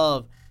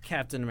of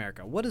Captain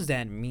America. What does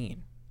that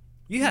mean?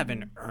 You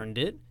haven't earned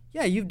it.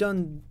 Yeah, you've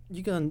gone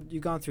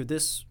through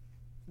this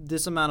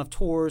amount of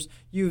tours.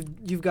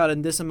 You've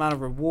gotten this amount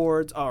of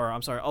awards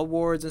and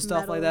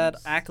stuff like that,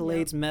 Medals,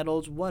 accolades,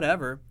 medals,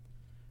 whatever.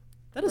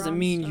 That doesn't Bronze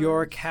mean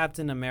you're stars.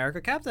 Captain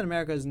America. Captain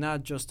America is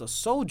not just a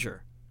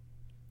soldier.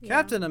 Yeah.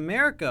 Captain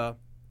America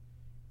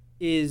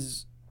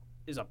is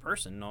a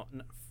person. No,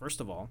 first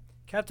of all,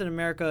 Captain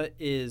America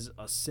is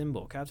a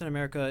symbol. Captain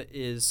America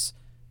is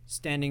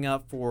standing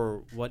up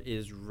for what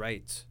is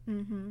right.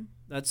 Mm-hmm.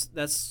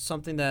 That's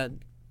something that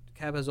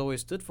Cap has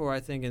always stood for. I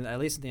think, and at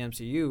least in the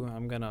MCU,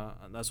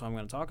 that's what I'm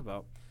gonna talk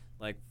about.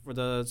 Like for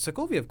the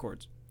Sokovia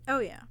Accords, Oh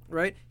yeah.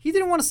 right? He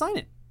didn't want to sign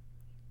it.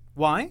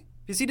 Why?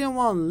 Because he didn't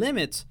want to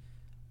limit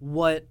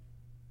what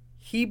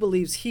he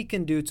believes he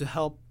can do to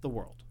help the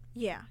world.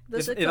 Yeah. The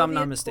If I'm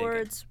not Sokovia mistaken.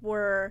 Accords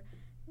were,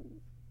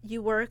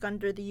 you work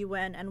under the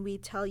UN and we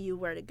tell you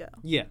where to go.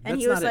 Yeah, And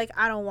that's he was not it. like,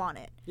 I don't want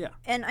it. Yeah.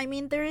 And I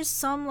mean, there is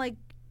some like,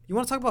 You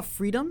want to talk about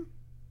freedom?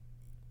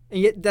 And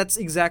yet that's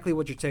exactly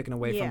what you're taking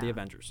away from the Yeah.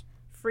 Avengers.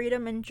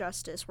 freedom and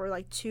justice were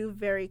like two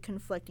very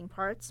conflicting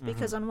parts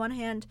because on one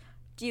hand,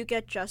 Do you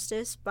get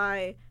justice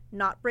by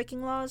not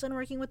breaking laws and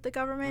working with the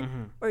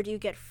government, or do you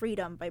get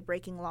freedom by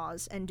breaking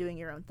laws and doing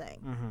your own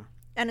thing?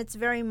 And it's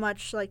very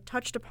much like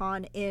touched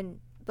upon in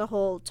the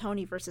whole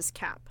Tony versus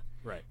Cap.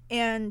 Right.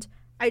 And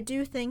I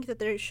do think that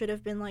there should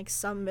have been like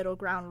some middle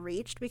ground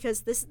reached,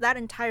 because that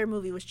entire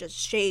movie was just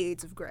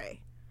shades of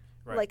gray.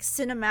 Right. Like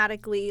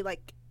cinematically,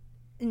 like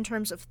in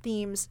terms of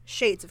themes,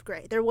 shades of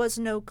gray. There was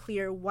no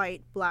clear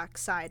white, black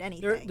side,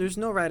 anything. There's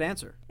no right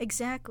answer.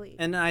 Exactly.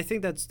 And I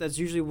think that's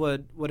usually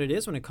what it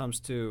is when it comes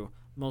to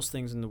most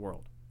things in the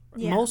world.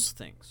 Yeah. Most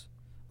things.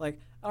 Like,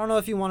 I don't know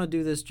if you want to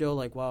do this, Joe,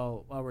 like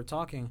while we're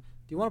talking.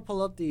 Do you want to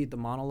pull up the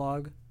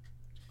monologue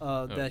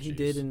that he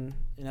did in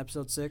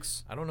episode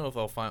 6? I don't know if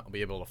I'll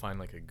be able to find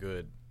like a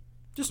good.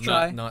 Just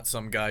try. Not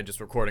some guy just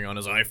recording on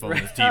his iPhone,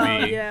 his Oh,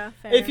 TV. yeah,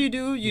 fair. If you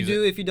do, you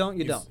do. If you don't,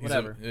 you don't. He's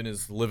Whatever. in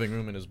his living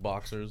room in his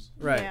boxers.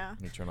 Right. Yeah.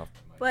 And you turn off the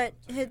mic.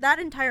 But that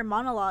entire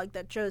monologue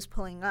that Joe's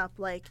pulling up,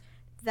 like,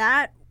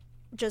 that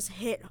just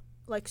hit,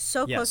 like,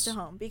 so close to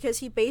home. Because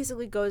he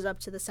basically goes up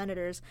to the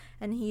senators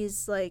and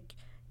he's like,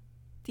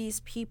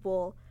 these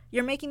people,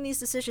 you're making these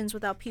decisions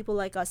without people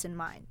like us in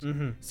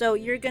mind. So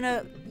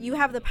you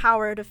have the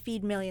power to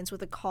feed millions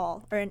with a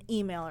call or an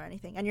email or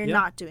anything, and you're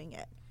not doing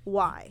it.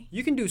 Why?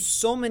 You can do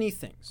so many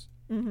things,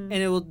 and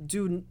it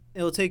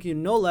will take you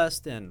no less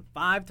than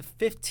 5 to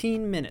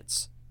 15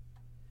 minutes,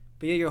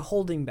 but yet you're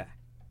holding back.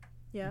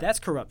 Yeah. That's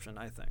corruption,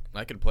 I think.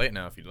 I can play it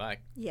now if you'd like.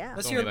 Yeah.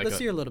 Let's only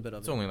hear a little bit of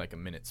It's it. only like a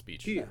minute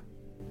speech. Here.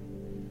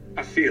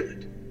 I feel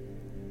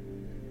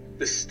it.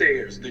 The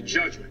stares, the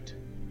judgment.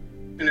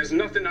 And there's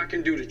nothing I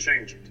can do to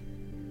change it.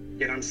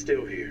 Yet I'm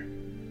still here.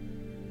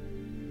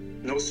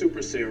 No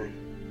super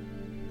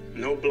serum.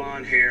 No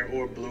blonde hair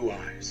or blue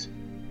eyes.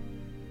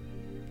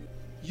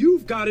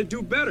 You've got to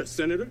do better,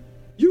 Senator.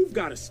 You've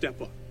got to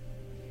step up.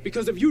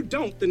 Because if you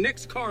don't, the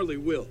next Carly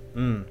will.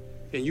 And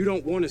you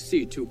don't want to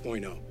see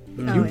 2.0.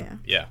 Oh, yeah.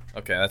 Yeah.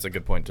 Okay, that's a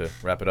good point to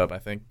wrap it up. I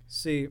think.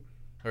 See,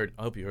 I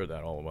hope you heard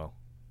that all well.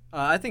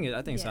 I think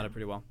it sounded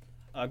pretty well.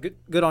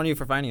 Good on you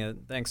for finding it.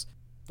 Thanks.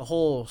 The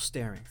whole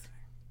staring thing.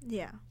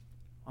 Yeah.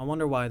 I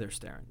wonder why they're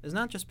staring. It's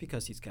not just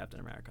because he's Captain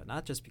America.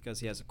 Not just because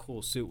he has a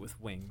cool suit with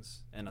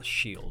wings and a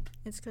shield.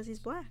 It's because he's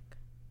black.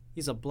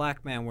 He's a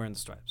black man wearing the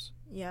stripes.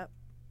 Yep.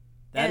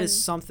 That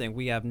is something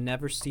we have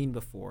never seen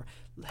before.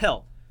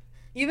 Hell,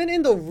 even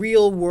in the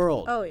real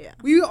world. Oh, yeah.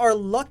 We are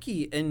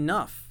lucky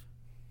enough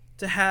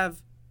to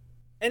have,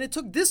 and it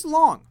took this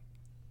long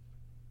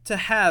to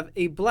have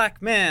a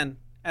black man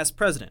as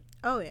president.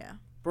 Oh, yeah.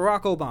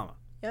 Barack Obama.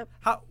 Yep.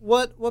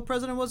 What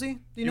president was he? Do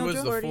you know, was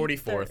Joe? the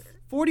 44th.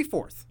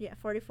 44th. Yeah,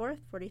 44th,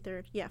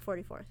 43rd. Yeah,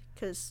 44th.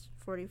 Because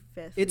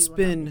 45th. It's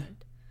been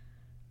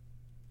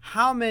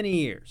how many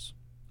years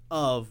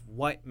of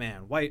white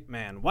man?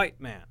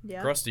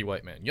 Yeah. Crusty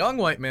white man. Young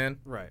white man.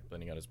 Right.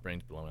 Then he got his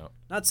brains blown out.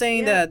 Not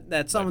saying Yeah.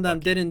 that some of Like them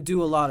Bucky. didn't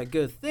do a lot of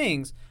good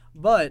things,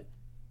 but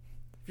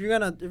if you're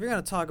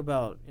gonna talk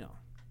about,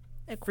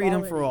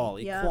 freedom for all,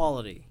 Yeah.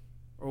 equality,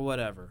 or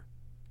whatever,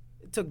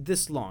 it took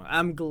this long.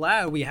 I'm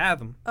glad we have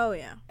them, Oh,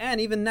 yeah.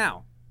 and even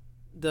now,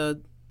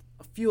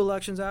 a few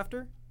elections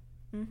after,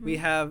 we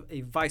have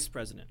a vice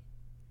president,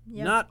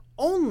 Yep. not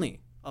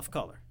only of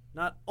color,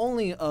 not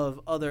only of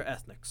other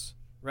ethnics,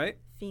 right?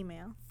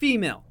 Female.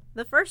 Female,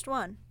 The first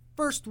one.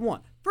 first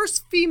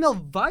female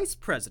vice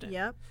president.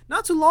 Yep.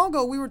 Not too long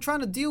ago, we were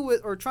trying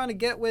to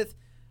get with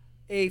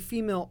a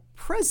female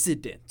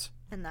president.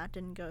 And that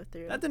didn't go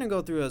through. That didn't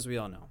go through, as we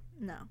all know.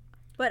 No.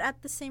 But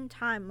at the same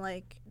time,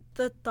 like,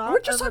 the thought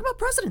We're just of talking about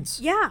presidents.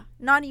 Yeah,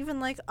 not even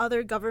like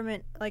other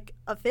government like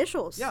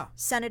officials. Yeah.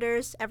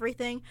 Senators,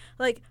 everything.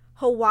 Like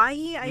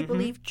Hawaii, I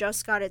believe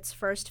just got its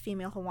first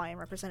female Hawaiian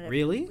representative.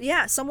 Really?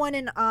 Yeah, someone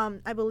in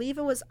I believe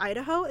it was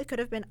Idaho, it could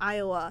have been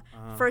Iowa,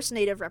 first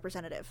native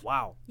representative.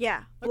 Wow.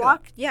 Yeah.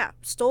 Look at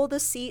Stole the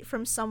seat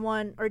from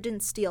someone, or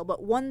didn't steal,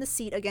 but won the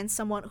seat against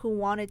someone who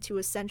wanted to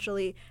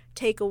essentially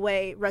take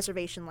away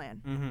reservation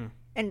land. Mm-hmm.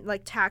 And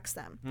like tax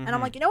them. And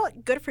I'm like, you know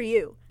what? Good for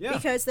you. Yeah.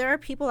 Because there are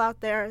people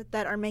out there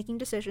that are making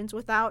decisions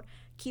without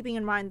keeping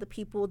in mind the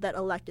people that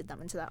elected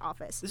them into that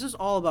office. This is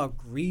all about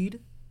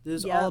greed. This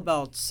is Yeah. all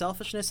about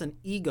selfishness and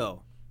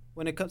ego.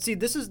 When it comes,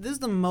 this is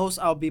the most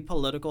I'll be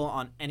political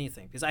on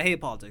anything, because I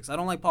hate politics. I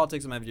don't like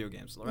politics in my video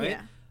games, right?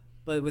 Yeah.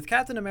 But with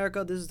Captain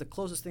America, this is the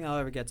closest thing I'll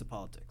ever get to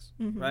politics,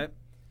 Mm-hmm. right?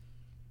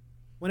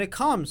 When it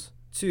comes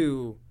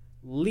to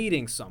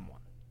leading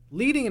someone,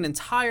 leading an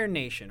entire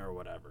nation or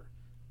whatever,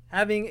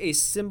 having a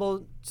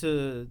symbol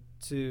to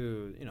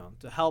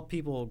help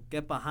people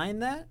get behind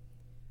that,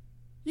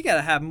 you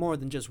gotta have more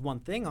than just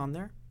one thing on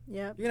there.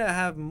 Yep. You're gonna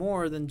have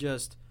more than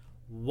just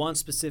one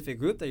specific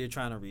group that you're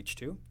trying to reach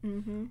to.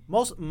 Mm-hmm.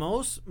 Most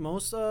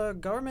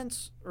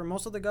governments, or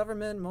most of the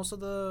government, most of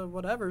the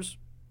whatevers,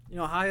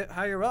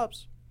 higher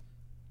ups,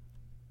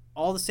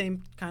 all the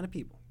same kind of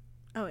people.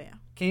 Oh yeah.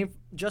 Came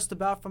just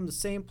about from the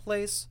same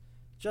place,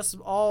 just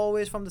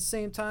always from the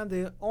same time.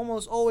 They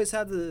almost always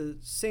have the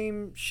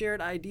same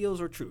shared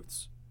ideals or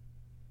truths.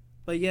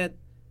 But yet,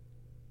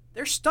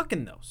 they're stuck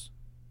in those.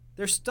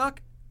 They're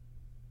stuck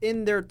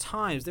in their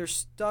times. They're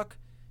stuck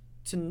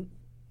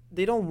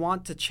they don't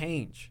want to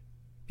change.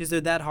 because they're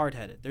that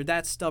hard-headed. They're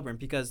that stubborn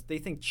because they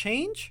think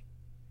change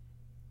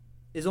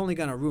is only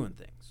going to ruin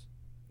things.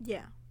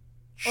 Yeah.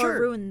 Sure.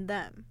 Or ruin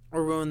them.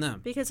 Or ruin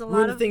them. Because a lot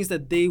ruin of the things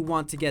that they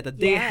want to get, that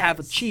they have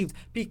Yes. achieved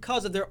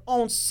because of their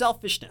own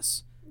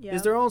selfishness. Yeah.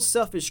 Is their own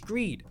selfish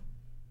greed.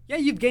 Yeah,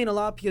 you've gained a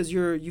lot because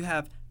you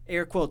have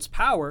air quotes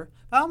power,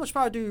 but how much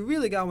power do you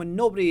really got when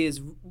nobody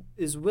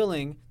is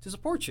willing to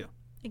support you?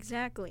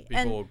 Exactly.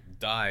 People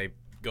die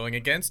going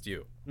against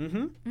you.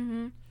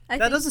 That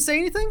doesn't say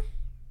anything?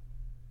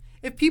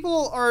 If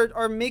people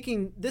are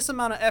making this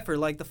amount of effort,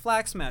 like the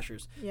Flag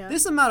Smashers, Yeah.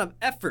 this amount of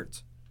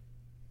effort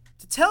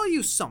to tell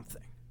you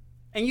something,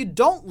 and you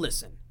don't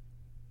listen,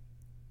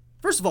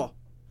 first of all,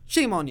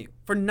 shame on you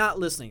for not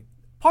listening.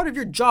 Part of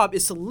your job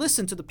is to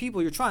listen to the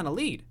people you're trying to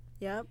lead.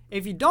 Yep.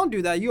 If you don't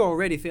do that, you're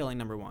already failing,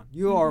 number one.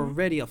 You are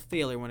already a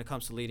failure when it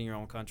comes to leading your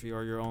own country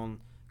or your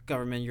own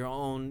government, your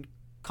own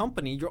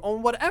company, your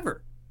own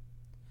whatever.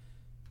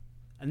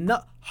 And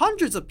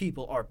hundreds of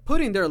people are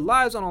putting their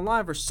lives on the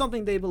line for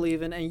something they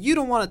believe in, and you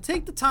don't want to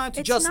take the time to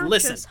It's just not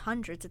listen. just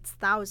hundreds, it's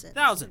thousands.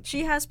 Thousands.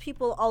 She has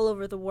people all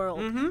over the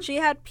world. She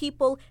had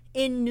people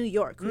in New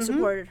York who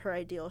supported her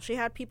ideal. She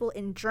had people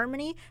in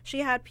Germany. She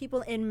had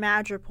people in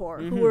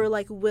Madripoor who were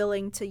like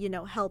willing to,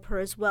 help her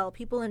as well.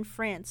 People in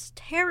France,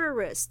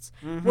 terrorists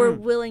were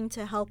willing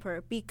to help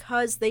her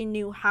because they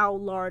knew how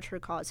large her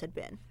cause had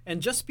been.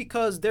 And just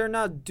because they're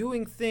not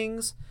doing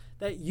things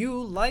that you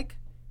like,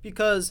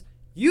 because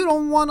you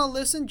don't want to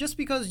listen, just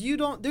because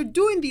they're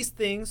doing these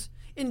things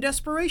in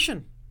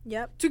desperation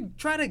Yep. to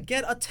try to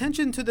get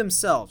attention to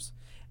themselves.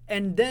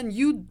 And then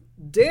you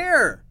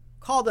dare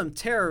call them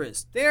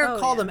terrorists,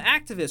 call them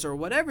activists, or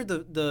whatever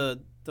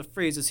the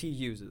phrases he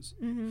uses.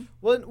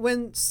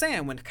 When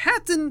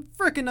Captain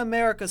frickin'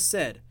 America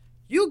said,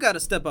 "You got to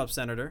step up,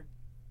 Senator.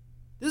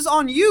 This is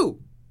on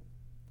you."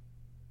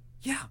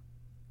 Yeah,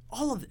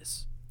 all of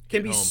this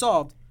can Get be home.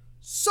 solved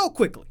so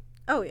quickly,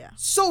 Oh, yeah.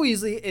 so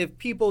easily if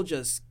people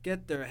just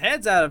get their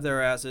heads out of their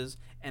asses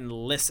and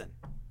listen.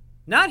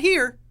 Not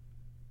hear,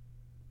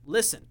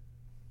 listen.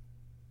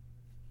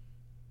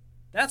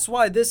 That's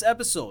why this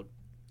episode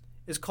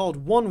is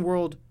called One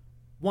World,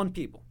 One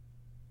People.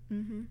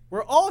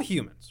 We're all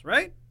humans,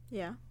 right?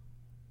 Yeah.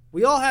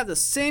 We all have the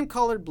same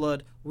colored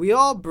blood. We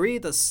all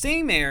breathe the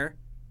same air.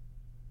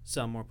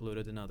 Some more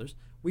polluted than others.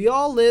 We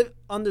all live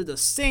under the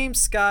same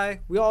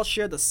sky. We all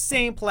share the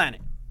same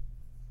planet.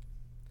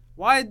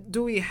 Why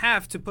do we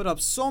have to put up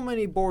so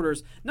many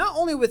borders, not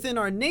only within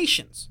our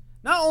nations,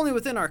 not only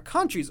within our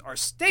countries, our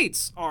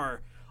states,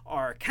 our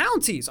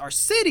counties, our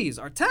cities,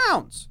 our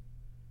towns,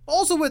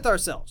 also with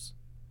ourselves,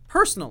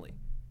 personally?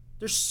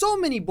 There's so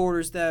many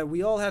borders that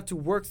we all have to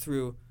work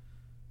through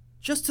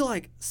just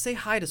to say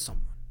hi to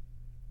someone.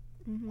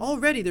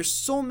 Already there's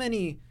so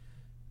many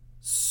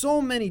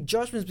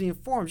judgments being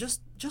formed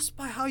just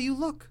by how you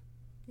look.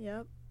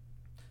 Yep.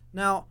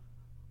 Now,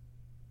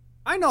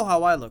 I know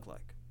how I look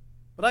like,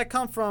 but I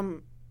come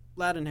from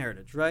Latin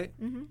heritage, right?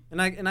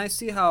 And I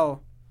see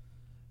how,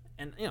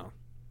 and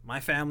my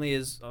family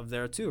is of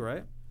there too,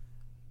 right?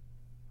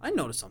 I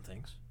notice some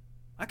things.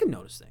 I can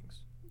notice things.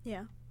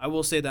 Yeah. I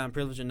will say that I'm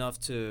privileged enough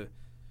to.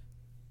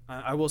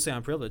 I will say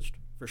I'm privileged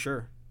for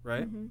sure,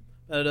 right?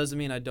 That doesn't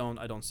mean I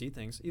don't see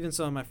things. Even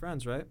some of my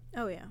friends, right?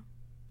 Oh, yeah.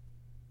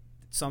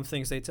 Some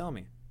things they tell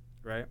me,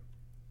 right?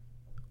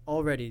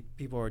 Already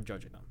people are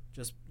judging them.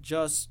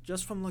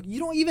 Just from look. You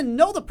don't even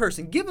know the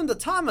person. Give them the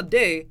time of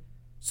day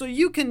so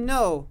you can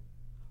know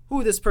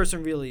who this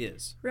person really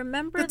is.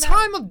 Remember The that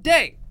time of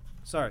day.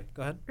 Sorry,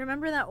 go ahead.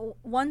 Remember that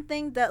one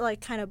thing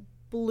that kind of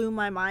blew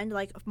my mind,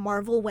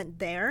 Marvel went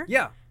there?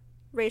 Yeah.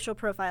 Racial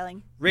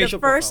profiling. Racial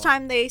the first profiling.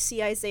 time they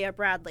see Isaiah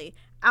Bradley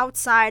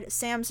outside,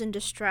 Sam's in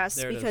distress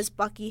There it because is.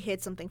 Bucky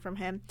hid something from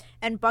him,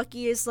 and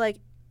Bucky is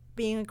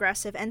being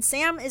aggressive, and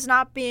Sam is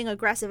not being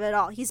aggressive at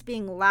all. He's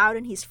being loud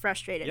and he's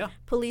frustrated. Yeah.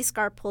 Police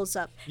car pulls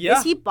up. Yeah.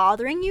 Is he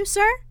bothering you,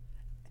 sir?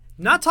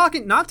 Not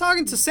talking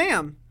to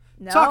Sam.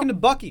 No. Talking to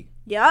Bucky.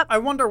 Yep. I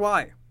wonder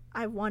why.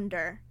 I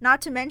wonder.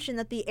 Not to mention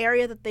that the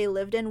area that they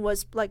lived in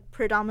was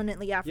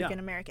predominantly African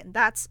American.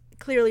 That's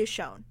clearly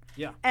shown.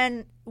 Yeah.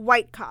 And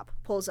white cop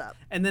pulls up.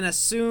 And then as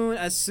soon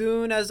as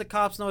the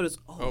cops notice,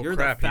 Oh, you're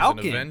crap, the he's an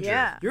Falcon. Avenger.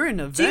 Yeah. You're an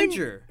Do you-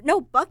 Avenger. No,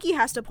 Bucky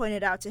has to point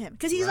it out to him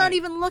because he's not Right.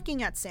 even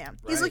looking at Sam.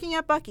 He's Right. looking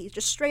at Bucky,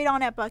 just straight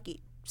on at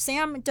Bucky.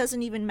 Sam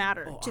doesn't even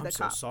matter Oh, to I'm the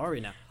so cop.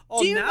 sorry now.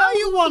 Oh, Do you now know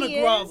you who want to he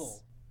grovel.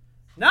 is?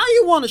 Now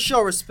you want to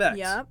show respect.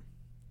 Yep.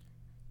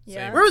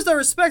 Yeah. Where was the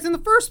respect in the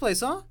first place,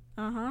 huh?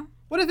 Uh-huh.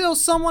 What if it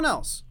was someone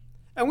else?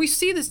 And we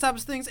see this type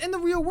of things in the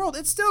real world.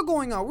 It's still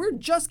going on. We're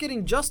just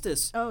getting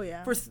justice Oh,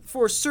 yeah.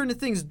 for certain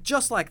things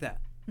just like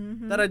that.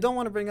 That I don't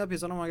want to bring up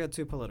because I don't want to get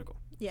too political.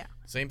 Yeah.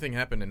 Same thing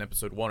happened in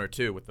episode 1 or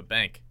 2 with the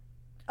bank.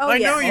 Oh, I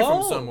yeah. know you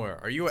Oh. from somewhere.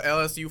 Are you a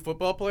LSU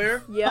football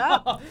player?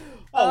 Yep.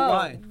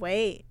 Why?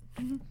 Wait.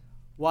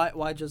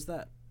 Why just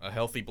that? A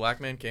healthy black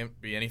man can't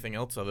be anything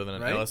else other than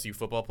an Right? LSU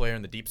football player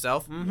in the Deep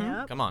South?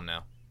 Yep. Come on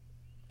now.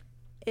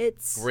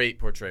 It's Great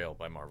portrayal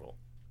by Marvel.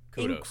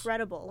 Kudos.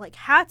 incredible.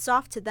 Hats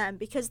off to them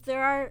because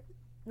there are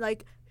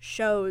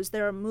shows,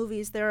 there are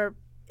movies, there are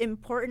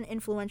important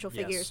influential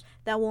figures Yes.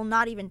 that will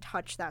not even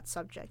touch that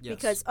subject Yes.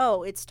 because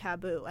it's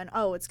taboo and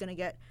it's going to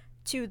get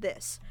to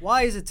this.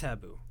 Why is it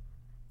taboo?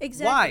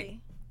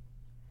 Exactly.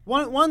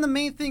 One of the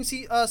main things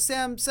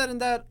Sam said in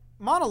that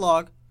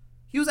monologue,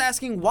 he was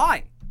asking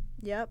why.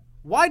 Yep.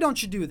 Why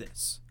don't you do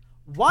this?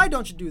 Why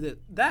don't you do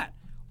that?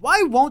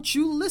 Why won't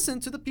you listen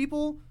to the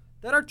people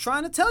that are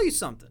trying to tell you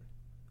something?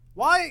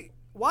 Why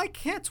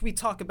can't we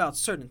talk about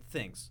certain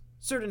things?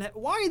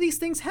 Why are these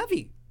things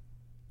heavy?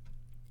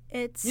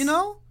 It's You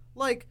know?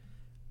 Like,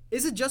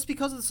 is it just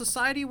because of the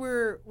society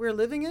we're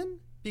living in?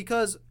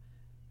 Because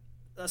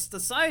the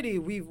society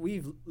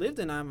we've lived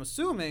in, I'm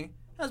assuming,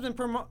 has been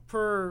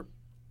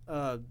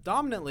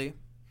dominantly,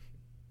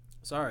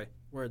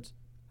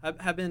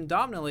 have been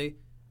dominantly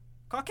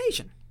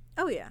Caucasian.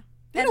 Oh yeah.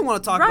 They And don't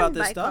want to talk run about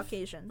this by stuff.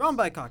 Caucasians. Run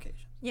by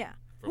Caucasians. Yeah.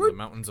 From the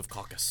mountains of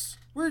Caucasus.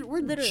 We're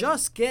Literally.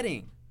 just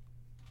getting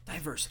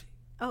diversity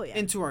Oh yeah.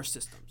 into our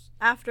systems.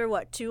 After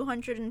what,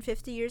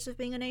 250 years of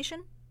being a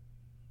nation?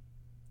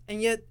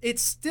 And yet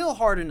it's still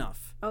hard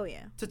enough Oh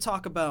yeah. to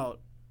talk about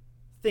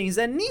things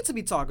that need to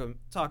be talk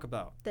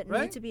about. That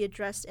right? need to be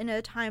addressed in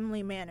a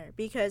timely manner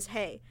because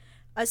hey,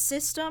 a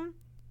system,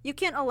 you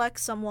can't elect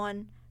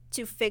someone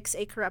to fix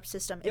a corrupt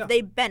system Yeah. if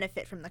they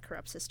benefit from the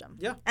corrupt system.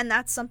 Yeah. And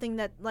that's something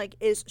that like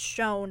is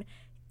shown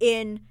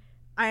in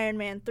Iron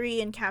Man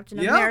 3 and Captain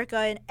Yeah. America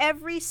and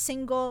every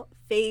single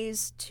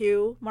Phase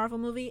 2 Marvel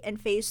movie and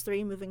Phase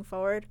 3 moving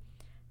forward.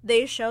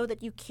 They show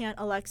that you can't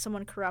elect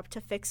someone corrupt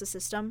to fix a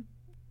system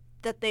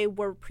that they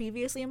were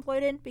previously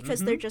employed in because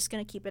they're just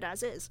going to keep it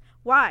as is.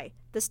 Why?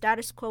 The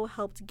status quo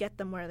helped get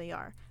them where they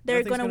are. They're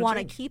Nothing's going to gonna want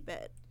to change. keep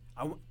it.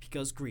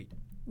 Because greed.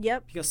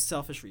 Yep. Because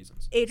selfish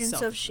reasons. Agents of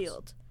Selfishness.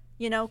 S.H.I.E.L.D.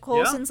 You know,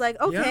 Coulson's like,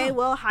 okay, Yeah.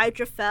 well,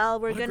 Hydra fell.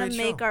 We're What a going to great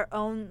make show. our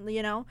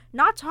own,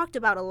 not talked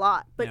about a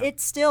lot, but Yeah. it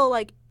still,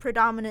 like,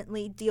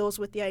 predominantly deals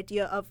with the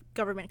idea of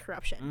government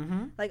corruption.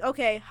 Mm-hmm. Like,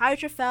 okay,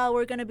 Hydra fell.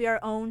 We're going to be our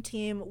own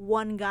team.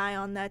 One guy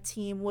on that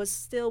team was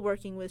still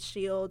working with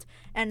S.H.I.E.L.D.,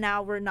 and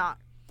now we're not.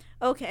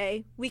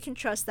 Okay, we can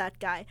trust that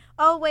guy.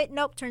 Oh, wait,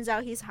 nope, turns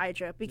out he's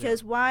Hydra.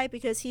 Because why?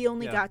 Because he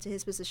only Yeah. got to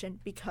his position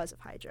because of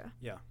Hydra.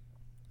 Yeah.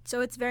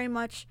 So it's very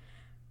much,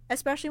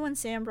 especially when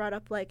Sam brought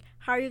up, like,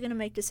 how are you going to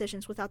make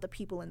decisions without the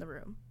people in the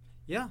room?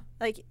 Yeah.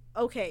 Like,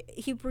 okay,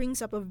 he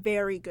brings up a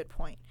very good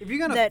point. If you're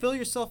gonna That- fill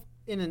yourself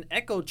in an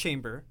echo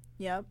chamber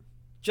Yep.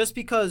 just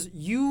because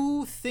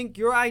you think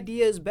your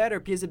idea is better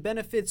because it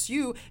benefits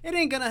you, it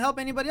ain't gonna help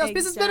anybody else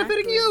because it's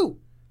benefiting Exactly. you.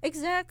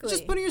 Exactly. It's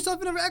just putting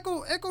yourself in an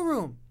echo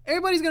room.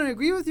 Everybody's gonna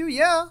agree with you,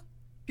 yeah,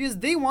 because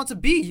they want to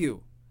be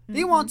you.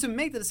 They want to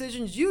make the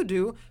decisions you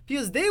do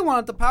because they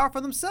want the power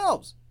for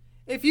themselves.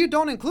 If you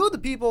don't include the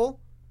people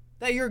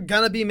that you're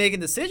gonna be making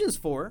decisions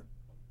for,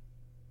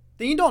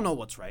 then you don't know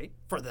what's right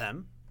for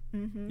them.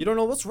 Mm-hmm. You don't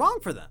know what's wrong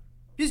for them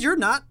because you're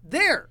not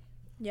there.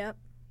 Yep.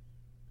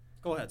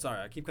 Go ahead. Sorry,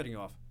 I keep cutting you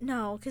off.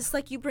 No, because,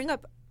 like, you bring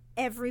up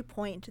every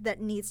point that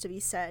needs to be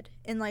said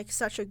in, like,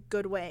 such a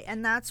good way.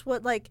 And that's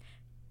what, like,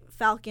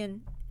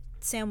 Falcon,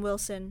 Sam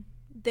Wilson,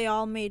 they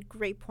all made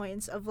great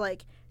points of,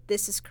 like,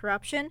 this is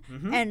corruption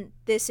and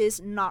this is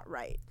not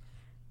right.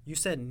 You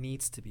said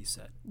needs to be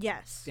said.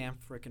 Yes. Damn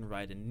freaking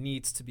right. It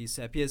needs to be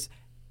said because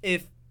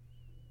if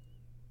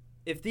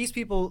these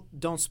people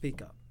don't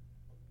speak up,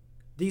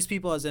 these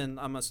people, as in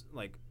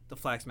like the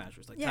flag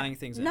smashers, like tying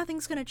things in,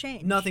 Nothing's going to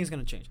change. nothing's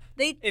gonna change.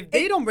 They, If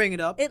they don't bring it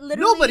up, it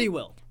literally- nobody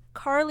will.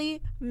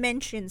 Carly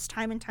mentions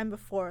time and time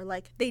before,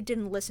 like, they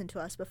didn't listen to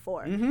us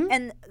before. Mm-hmm.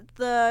 And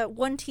the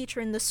one teacher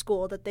in the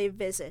school that they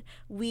visit,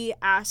 we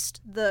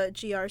asked the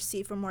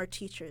GRC for more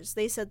teachers.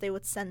 They said they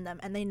would send them,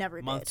 and they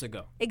never Months did.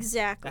 ago.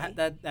 Exactly.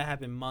 That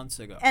happened months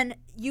ago. And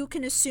you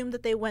can assume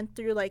that they went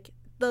through, like,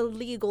 the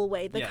legal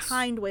way, the Yes.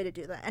 kind way to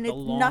do that. And The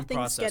long nothing's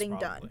process, getting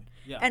probably. done.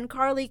 Yeah. And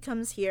Carly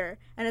comes here,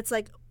 and it's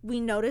like, we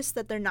notice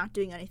that they're not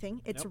doing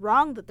anything. It's Yep.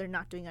 wrong that they're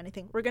not doing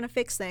anything. We're going to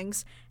fix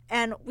things.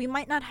 And we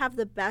might not have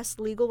the best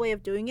legal way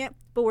of doing it,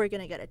 but we're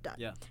going to get it done.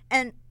 Yeah.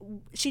 And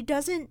she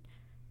doesn't,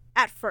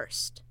 at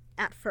first,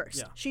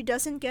 Yeah. she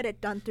doesn't get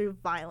it done through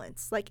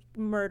violence, like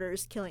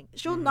murders, killing.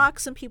 She'll Mm-hmm. knock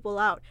some people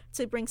out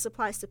to bring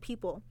supplies to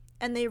people.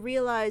 And they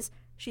realize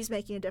she's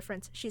making a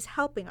difference. She's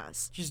helping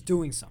us. She's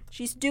doing something.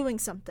 She's doing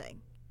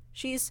something.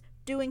 She's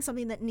doing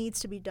something that needs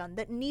to be done,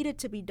 that needed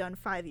to be done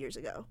 5 years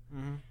ago.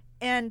 Mm-hmm.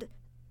 And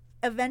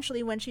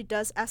eventually, when she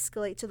does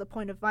escalate to the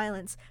point of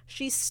violence,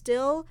 she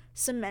still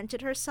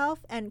cemented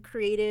herself and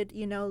created,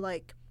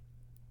 like,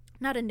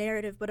 not a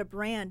narrative, but a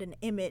brand, an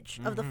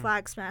image of the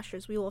Flag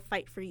Smashers. We will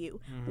fight for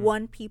you.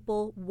 One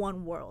people,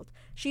 one world.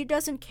 She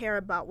doesn't care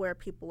about where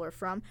people are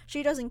from.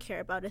 She doesn't care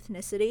about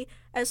ethnicity.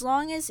 As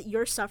long as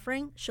you're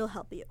suffering, she'll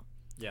help you.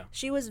 Yeah.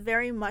 She was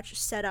very much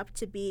set up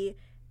to be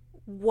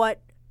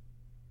what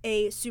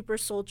a super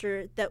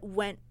soldier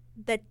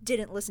that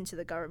didn't listen to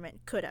the government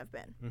could have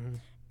been. Mm-hmm.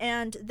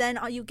 And then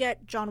you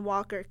get John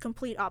Walker,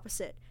 complete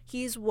opposite.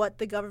 He's what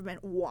the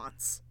government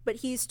wants, but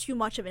he's too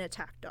much of an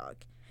attack dog.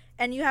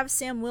 And you have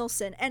Sam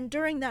Wilson, and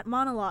during that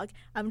monologue,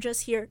 I'm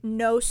just here,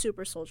 no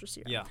super soldier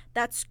serum. Yeah.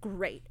 That's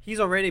great. He's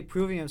already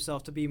proving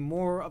himself to be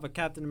more of a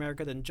Captain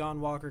America than John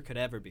Walker could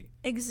ever be.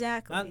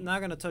 Exactly.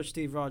 Not going to touch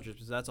Steve Rogers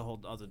because that's a whole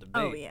other debate.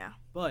 Oh, yeah.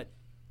 But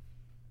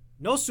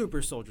no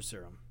super soldier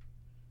serum.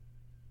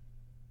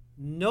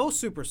 No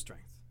super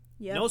strength.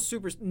 Yep. No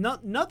super.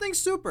 Nothing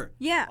super.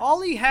 Yeah.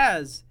 All he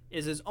has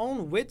is his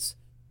own wits,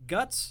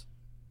 guts,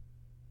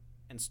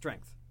 and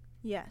strength.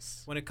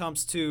 Yes. When it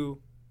comes to,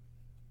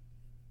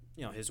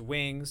 his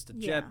wings, the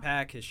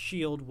jetpack, his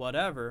shield,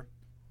 whatever.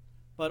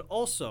 But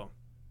also,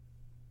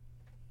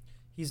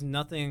 he's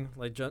nothing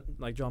like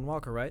John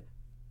Walker, right?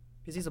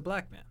 Because he's a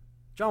black man.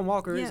 John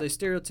Walker is a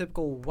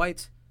stereotypical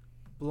white,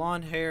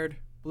 blonde-haired,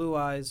 blue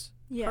eyes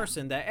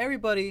person that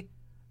everybody,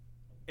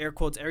 air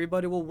quotes,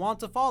 everybody will want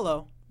to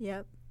follow.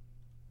 Yep.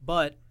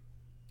 But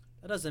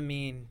that doesn't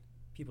mean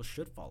people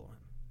should follow him.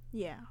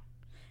 Yeah.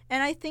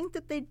 And I think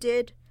that they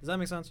did. Does that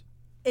make sense?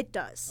 It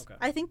does. Okay.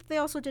 I think that they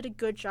also did a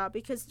good job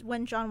because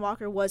when John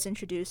Walker was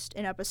introduced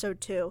in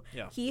episode 2,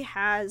 he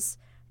has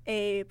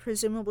a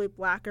presumably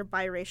black or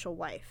biracial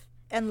wife.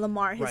 And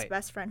Lamar, his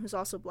best friend, who's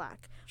also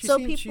black. She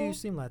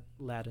seemed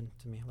Latin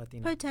to me,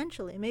 Latina.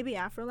 Potentially. Maybe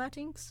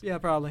Afro-Latinx? Yeah,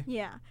 probably.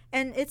 Yeah.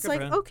 And it's Good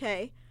like,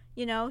 okay,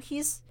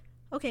 he's...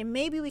 Okay,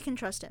 maybe we can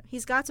trust him.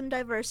 He's got some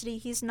diversity.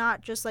 He's not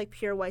just like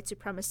pure white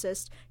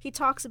supremacist. He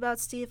talks about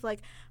Steve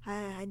like,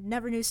 I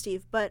never knew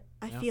Steve, but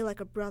I feel like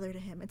a brother to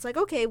him. It's like,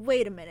 okay,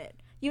 wait a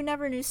minute. You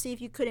never knew Steve.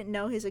 You couldn't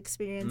know his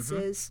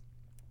experiences.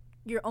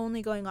 Mm-hmm. You're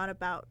only going on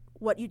about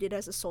what you did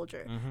as a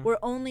soldier. Mm-hmm. We're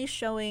only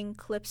showing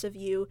clips of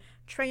you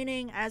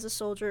training as a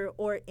soldier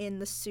or in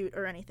the suit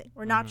or anything.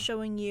 We're not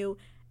showing you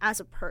as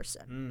a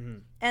person. Mm-hmm.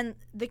 And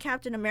the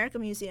Captain America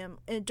Museum,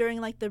 during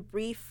like the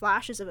brief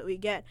flashes of it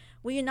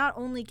we not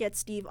only get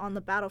Steve on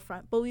the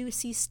battlefront, but we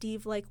see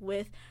Steve like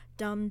with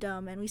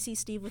Dum-Dum, and we see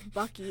Steve with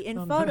Bucky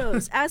in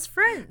photos as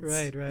friends.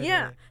 Right.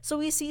 Yeah. Right. So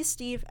we see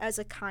Steve as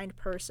a kind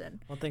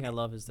person. One thing I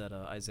love is that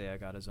Isaiah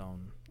got his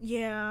own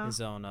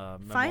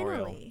memorial.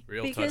 Finally.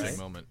 Real touching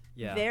moment.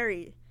 Yeah.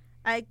 Very.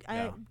 I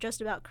just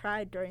about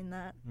cried during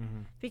that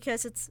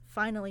because it's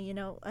finally,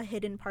 a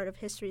hidden part of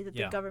history that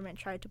the government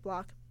tried to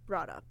block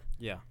brought up.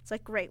 Yeah. It's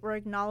like, great, we're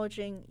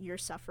acknowledging your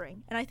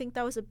suffering. And I think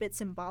that was a bit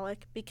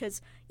symbolic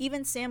because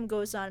even Sam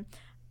goes on,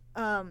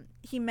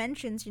 he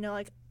mentions,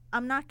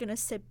 I'm not going to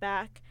sit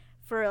back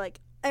for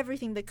like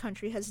everything the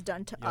country has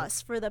done to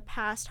us for the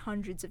past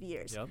hundreds of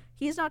years. Yep.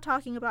 He's not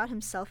talking about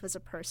himself as a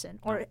person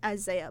or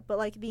Isaiah, but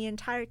like the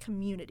entire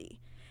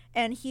community.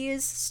 And he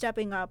is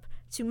stepping up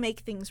to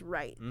make things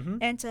right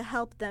and to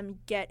help them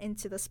get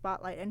into the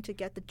spotlight and to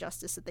get the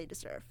justice that they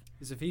deserve.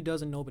 Because if he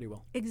doesn't, nobody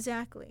will.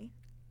 Exactly.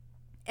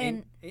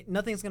 And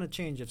nothing's going to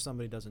change if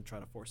somebody doesn't try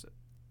to force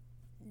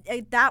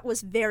it. That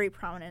was very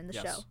prominent in the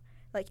show.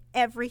 Like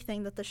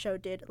everything that the show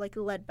did like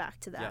led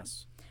back to that.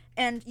 Yes.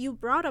 And you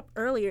brought up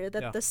earlier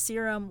that the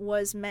serum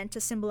was meant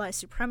to symbolize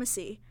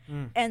supremacy.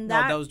 And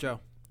that was Joe.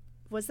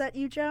 Was that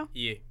you, Joe?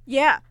 Yeah.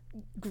 Yeah.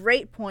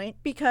 Great point.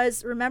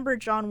 Because remember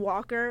John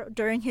Walker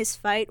during his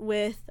fight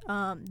with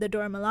the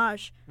Dora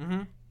Milaje,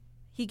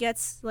 he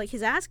gets like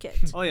his ass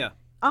kicked. Oh yeah.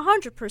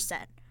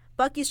 100%.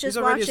 Bucky's just He's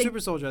already watching. a super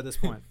soldier at this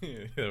point.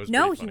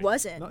 No, he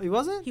wasn't. No, he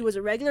wasn't? He was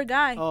a regular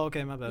guy. Oh,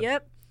 okay, my bad.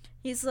 Yep.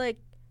 He's like,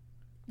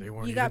 they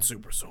weren't even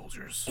super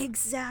soldiers.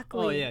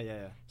 Exactly. Oh,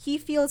 yeah. He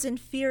feels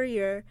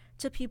inferior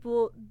to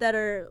people that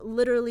are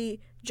literally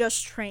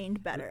just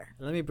trained better.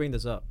 Let me bring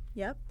this up.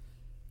 Yep.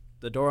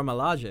 The Dora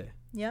Milaje.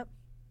 Yep.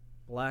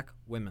 Black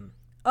women.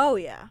 Oh,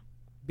 yeah.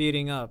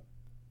 Beating up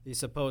the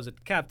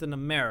supposed Captain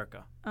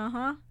America.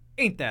 Uh-huh.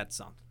 Ain't that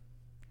something?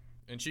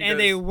 And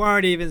they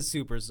weren't even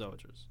super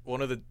soldiers.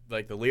 One of the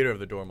leader of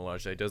the Dora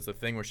Milaje does the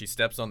thing where she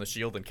steps on the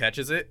shield and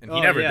catches it, and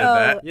he never did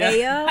that.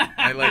 Ayo.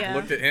 I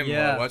looked at him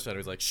while I watched that. I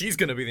was like, she's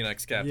gonna be the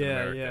next Captain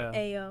America.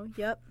 Ayo,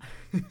 yep.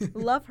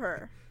 Love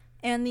her.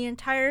 And the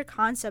entire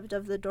concept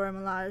of the Dora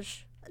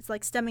Milaje, it's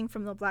like stemming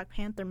from the Black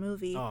Panther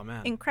movie. Oh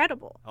man.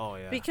 Incredible. Oh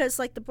yeah. Because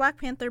like the Black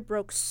Panther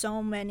broke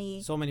so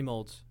many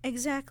molds.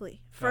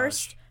 Exactly.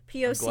 First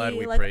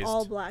POC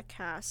all black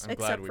cast. I'm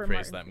glad we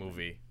praised that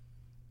movie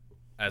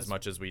as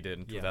much as we did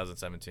in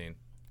 2017.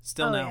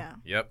 Still now. Yeah.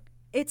 Yep.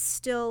 It's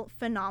still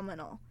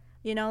phenomenal.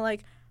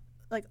 Like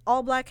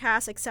all black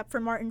cast except for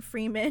Martin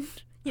Freeman,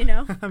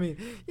 I mean,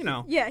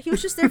 Yeah, he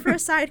was just there for a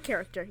side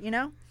character,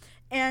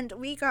 And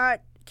we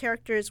got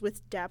characters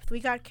with depth. We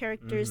got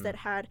characters that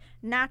had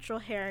natural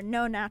hair,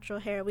 no natural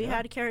hair. We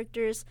had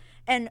characters,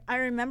 and I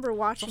remember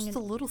watching just the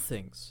little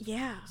things.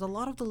 Yeah. There's a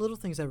lot of the little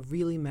things that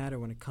really matter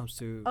when it comes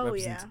to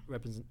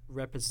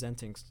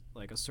representing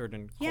like a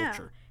certain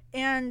culture.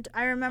 And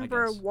I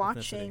remember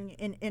watching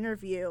an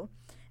interview,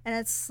 and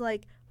it's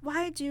like,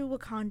 why do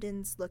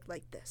Wakandans look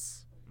like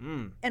this?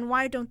 And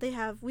why don't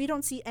we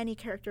don't see any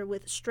character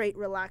with straight,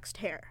 relaxed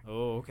hair?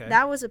 Oh, okay.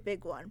 That was a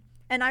big one.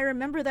 And I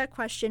remember that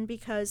question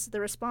because the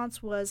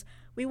response was,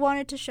 we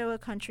wanted to show a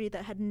country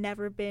that had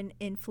never been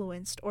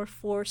influenced or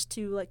forced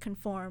to like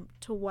conform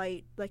to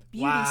white like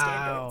beauty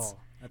standards.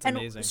 That's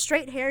amazing. And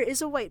straight hair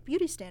is a white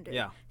beauty standard.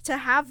 Yeah. To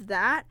have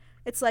that,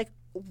 it's like,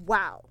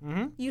 wow.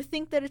 Mm-hmm. You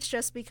think that it's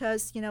just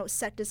because,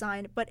 set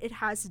design, but it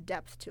has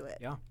depth to it.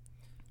 Yeah.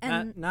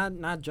 And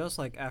not just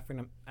like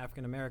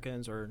African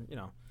Americans or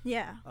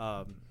yeah.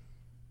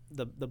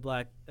 the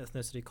black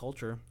ethnicity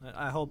culture.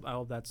 I hope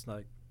that's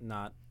like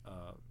not.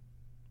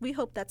 We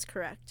hope that's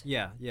correct.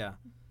 Yeah.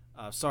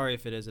 Sorry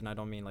if it is, and I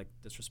don't mean like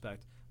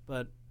disrespect,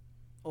 but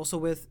also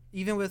with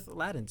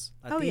Latins,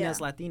 Latinas,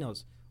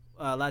 Latinos,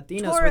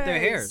 Latinas with their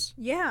hairs.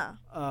 Yeah.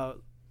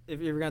 If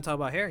you're gonna talk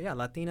about hair, yeah,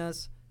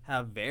 Latinas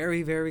have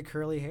very, very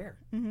curly hair,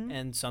 Mm-hmm.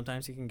 and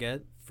sometimes it can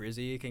get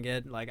frizzy, it can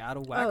get like out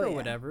of whack or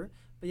whatever.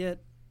 But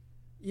yet,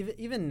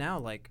 even now,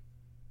 like,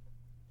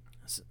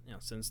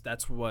 since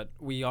that's what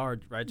we are,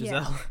 right,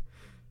 Giselle? Yeah.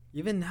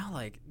 Even now,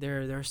 like,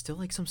 there are still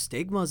like some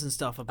stigmas and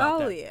stuff about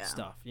that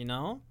stuff,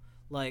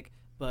 like,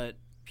 but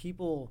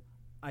people,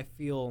 I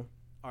feel,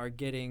 are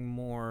getting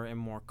more and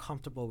more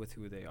comfortable with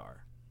who they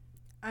are.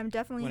 I'm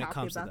definitely when it happy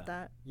comes about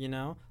to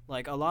that.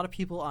 Like a lot of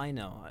people I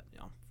know,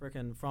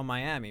 freaking from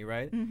Miami,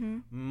 right? Mm-hmm.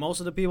 Most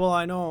of the people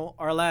I know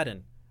are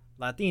Latin,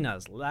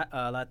 Latinas,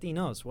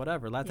 Latinos,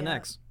 whatever,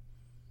 Latinx.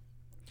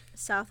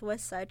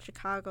 Southwest side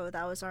Chicago,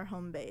 that was our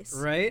home base.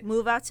 Right?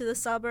 Move out to the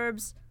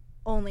suburbs,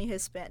 only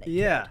Hispanic.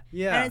 Yeah, kid.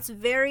 yeah. And it's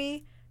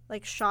very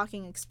like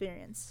shocking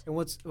experience. And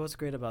what's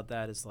great about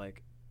that is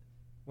like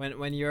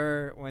when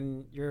you're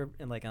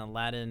in like a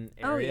Latin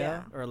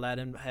area or a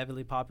Latin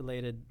heavily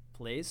populated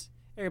place,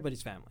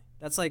 everybody's family.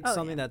 That's like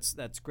something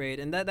that's great,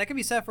 and that can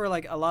be said for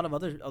like a lot of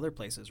other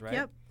places, right?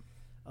 Yep.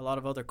 A lot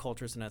of other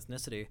cultures and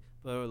ethnicity,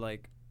 but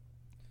like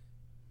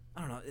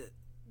I don't know.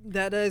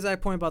 That is I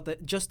point about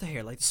just the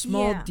hair, like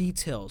small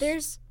details.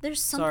 There's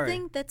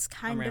something that's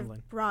kind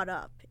of brought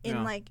up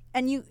in like,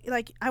 and you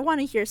like I want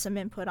to hear some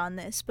input on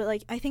this, but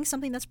like I think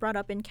something that's brought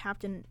up in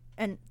Captain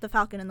and the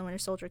Falcon and the Winter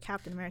Soldier,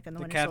 Captain America and the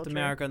Winter Soldier. Captain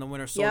America and the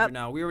Winter Soldier.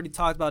 Now we already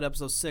talked about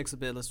episode 6 a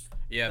bit. That's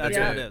what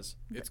it is.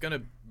 It's gonna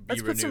be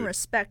Let's renewed. put some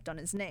respect on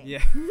his name.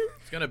 Yeah.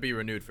 It's gonna be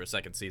renewed for a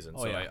second season,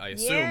 so yeah. I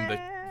assume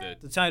that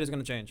the tide is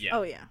gonna change. Yeah.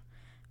 Oh yeah,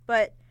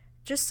 but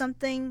just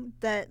something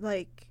that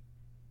like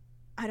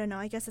I don't know.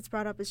 I guess it's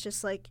brought up is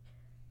just like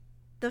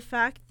the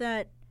fact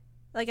that,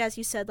 like as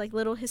you said, like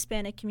little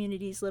Hispanic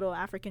communities, little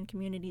African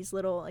communities,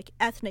 little like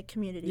ethnic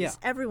communities,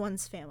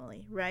 everyone's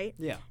family, right?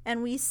 Yeah.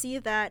 And we see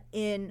that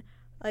in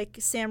like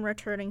Sam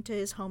returning to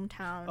his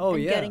hometown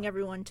and getting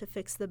everyone to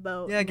fix the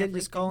boat. Yeah,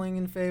 just calling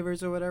in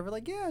favors or whatever.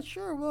 Like, yeah,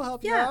 sure, we'll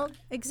help you out.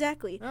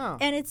 Exactly. Yeah.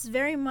 And it's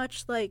very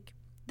much like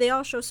they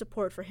all show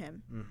support for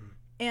him. Mm-hmm.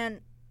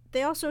 And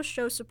they also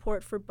show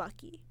support for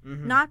Bucky.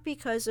 Mm-hmm. Not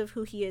because of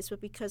who he is,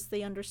 but because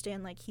they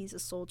understand like he's a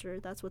soldier.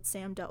 That's what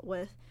Sam dealt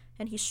with.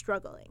 And he's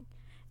struggling.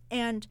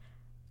 And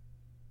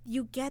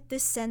you get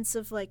this sense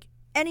of like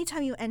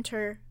anytime you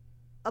enter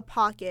a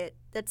pocket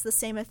that's the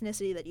same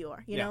ethnicity that you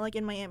are, you know, like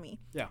in Miami.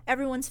 Yeah.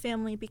 Everyone's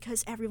family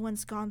because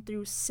everyone's gone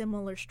through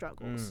similar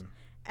struggles.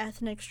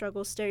 Ethnic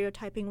struggles,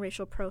 stereotyping,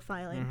 racial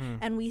profiling.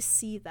 And we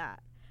see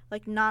that.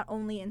 Like not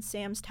only in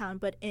Sam's town,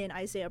 but in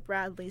Isaiah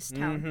Bradley's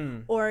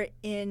town. Or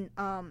in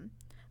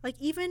like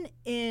even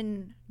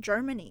in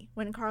Germany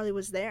when Carly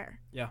was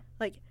there. Yeah.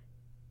 Like,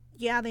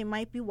 yeah, they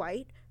might be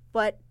white,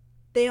 but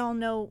they all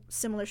know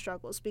similar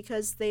struggles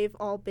because they've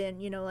all been,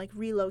 you know, like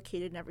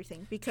relocated and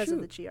everything because of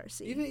the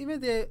GRC.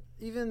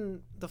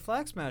 Even the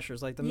Flag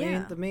Smashers, like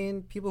the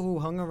main people who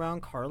hung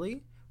around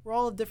Carly were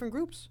all of different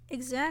groups.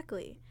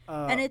 Exactly.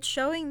 And it's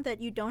showing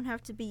that you don't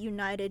have to be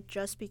united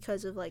just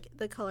because of like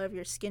the color of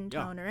your skin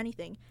tone or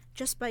anything,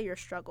 just by your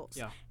struggles.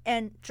 Yeah.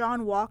 And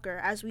John Walker,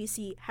 as we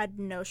see, had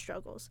no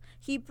struggles.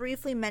 He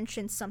briefly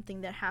mentioned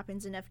something that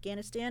happens in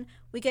Afghanistan.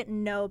 We get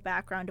no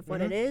background of what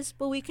it is,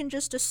 but we can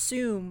just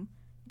assume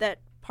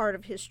that part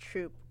of his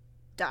troop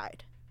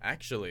died.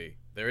 Actually,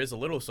 there is a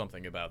little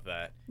something about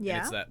that. Yeah?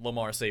 And it's that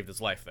Lamar saved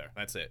his life there.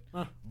 That's it.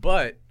 Huh.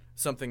 But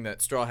something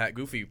that Straw Hat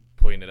Goofy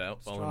pointed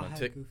out, following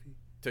on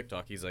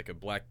TikTok, he's like a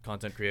black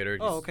content creator.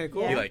 Oh, okay,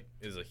 cool. He like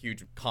is a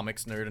huge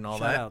comics nerd and all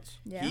Shout that. outs.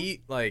 Yeah.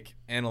 He like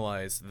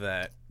analyzed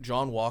that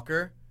John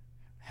Walker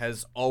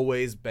has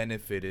always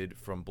benefited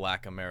from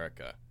Black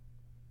America,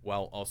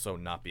 while also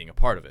not being a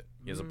part of it.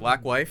 He has a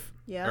black wife,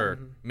 or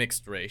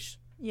mixed racial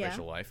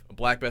wife, a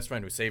black best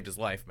friend who saved his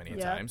life many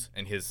times,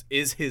 and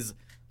his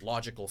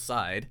logical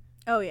side.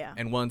 Oh, yeah.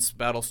 And once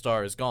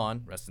Battlestar is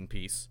gone, rest in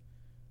peace,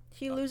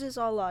 He loses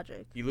all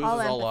logic. he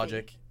loses all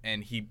logic,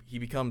 and he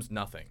becomes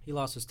nothing. He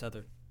lost his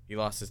tether. He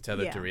lost his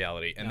tether to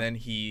reality, and then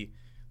he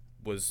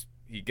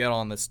get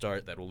on this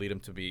start that will lead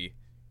him to be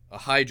a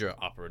Hydra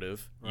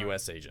operative,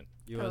 U.S. agent,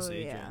 U.S. Oh,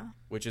 agent. yeah.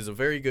 which is a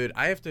very good.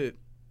 I have to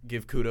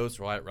give kudos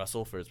to Wyatt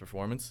Russell for his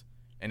performance,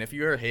 and if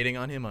you're hating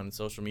on him on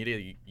social media,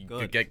 you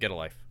get a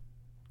life.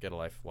 Get a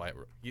life.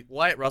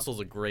 Wyatt Russell's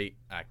a great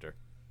actor.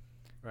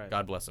 Right.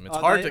 God bless him. It's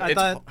hard to. I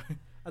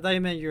thought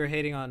you meant you were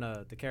hating on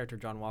the character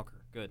John Walker.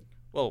 Good.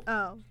 Well,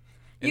 Oh.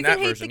 in You that can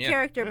hate version, the yeah.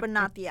 character, but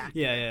not the actor.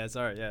 Yeah,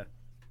 sorry, yeah.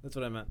 That's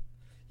what I meant.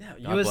 Yeah,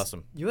 God bless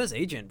him. U.S.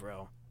 agent,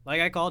 bro. Like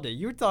I called it.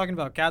 You were talking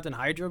about Captain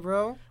Hydra,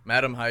 bro.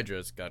 Madam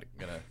Hydra's gonna.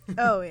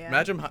 Oh, yeah.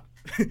 Imagine,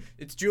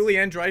 it's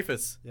Julianne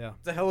Dreyfus. Yeah.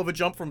 It's a hell of a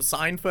jump from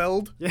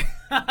Seinfeld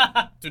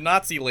Yeah. to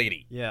Nazi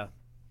lady. Yeah.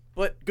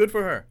 But good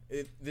for her.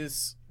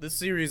 This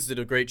series did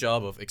a great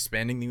job of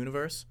expanding the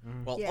universe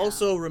while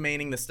also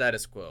remaining the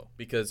status quo.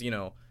 Because,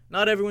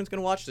 not everyone's going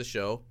to watch the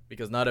show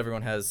because not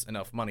everyone has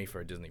enough money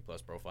for a Disney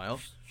Plus profile.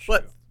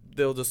 But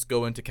they'll just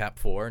go into Cap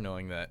 4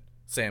 knowing that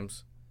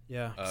Sam's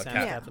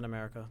Captain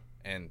America.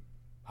 And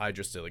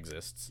Hydra still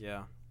exists.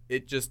 Yeah.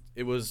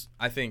 It was,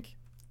 I think,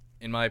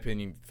 in my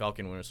opinion,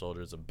 Falcon Winter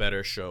Soldier is a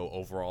better show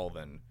overall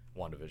than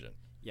WandaVision.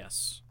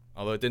 Yes.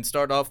 Although it didn't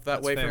start off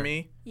that way fair. for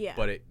me, Yeah.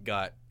 but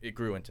it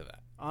grew into that.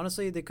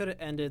 Honestly, they could have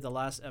ended the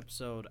last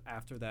episode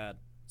after that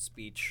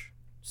speech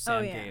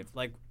Sam gave.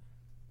 Like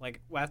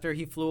after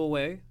he flew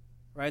away,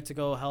 right, to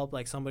go help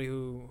like somebody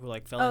who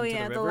like fell into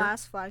the river. The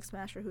last flag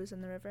smasher who's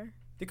in the river.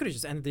 They could have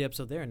just ended the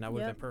episode there, and that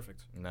would have been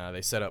perfect. Nah,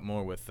 they set up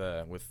more with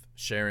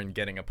Sharon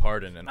getting a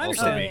pardon and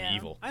also being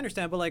evil. I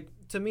understand, but like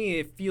to me,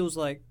 it feels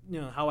like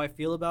how I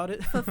feel about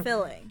it.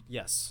 Fulfilling.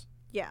 Yes.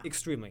 Yeah.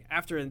 Extremely.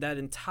 After that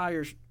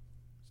entire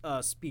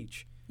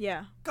speech.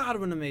 Yeah. God,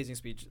 what an amazing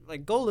speech!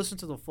 Like, go listen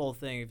to the full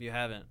thing if you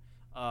haven't.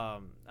 I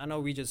know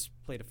we just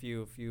played a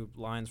few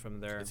lines from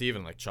there. It's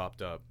even like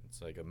chopped up.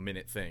 It's like a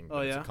minute thing.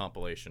 But it's a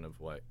compilation of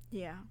what.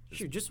 Yeah.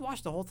 Shoot, just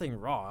watch the whole thing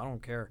raw. I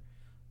don't care.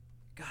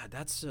 God,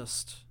 that's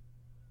just.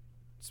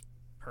 It's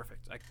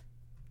perfect. I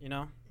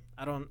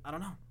don't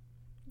know.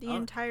 The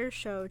entire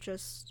show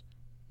just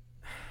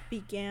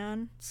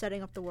began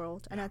setting up the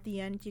world, and at the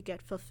end you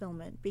get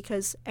fulfillment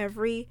because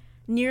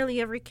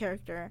nearly every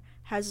character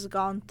has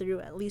gone through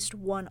at least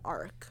one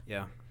arc.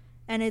 Yeah.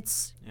 And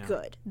it's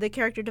good. The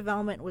character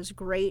development was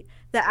great.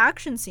 The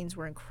action scenes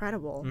were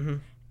incredible. Mm-hmm.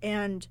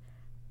 And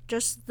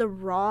just the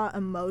raw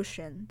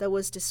emotion that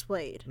was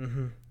displayed.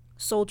 Mm-hmm.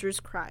 Soldiers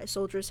cry.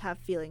 Soldiers have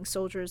feelings.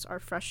 Soldiers are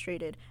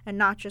frustrated. And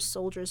not just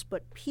soldiers,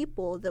 but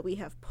people that we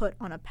have put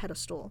on a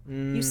pedestal.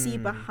 You see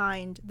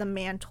behind the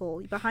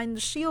mantle, behind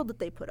the shield that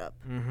they put up.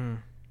 Mm-hmm.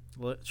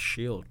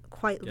 Shield.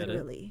 Quite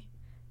literally.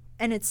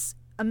 And it's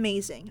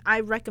amazing.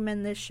 I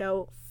recommend this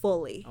show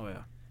fully. Oh,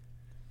 yeah.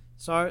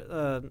 Sorry,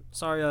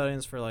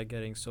 audience, for like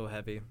getting so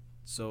heavy,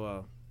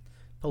 so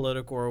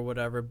political or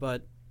whatever.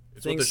 But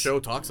it's what the show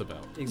talks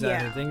about.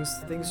 Exactly. Yeah.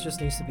 Things just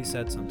needs to be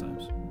said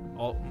sometimes.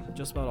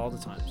 Just about all the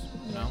times,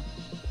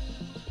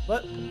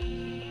 But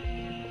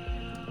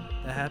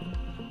that happened.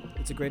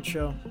 It's a great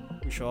show.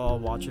 We should all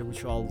watch it. We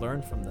should all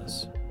learn from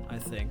this, I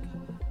think,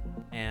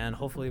 and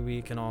hopefully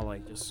we can all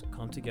like just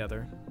come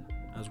together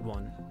as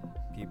one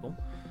people,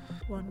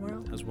 one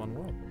world, as one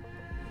world.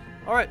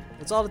 All right,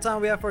 that's all the time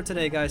we have for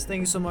today, guys.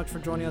 Thank you so much for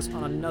joining us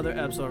on another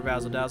episode of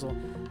Razzle Dazzle.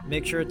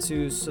 Make sure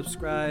to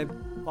subscribe,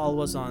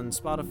 follow us on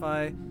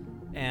Spotify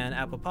and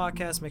Apple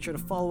Podcasts. Make sure to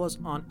follow us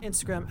on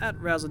Instagram at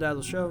Razzle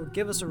Dazzle Show.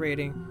 Give us a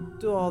rating,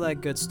 do all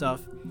that good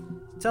stuff.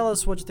 Tell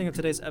us what you think of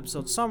today's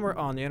episode somewhere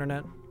on the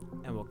internet,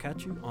 and we'll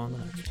catch you on the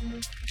next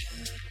one.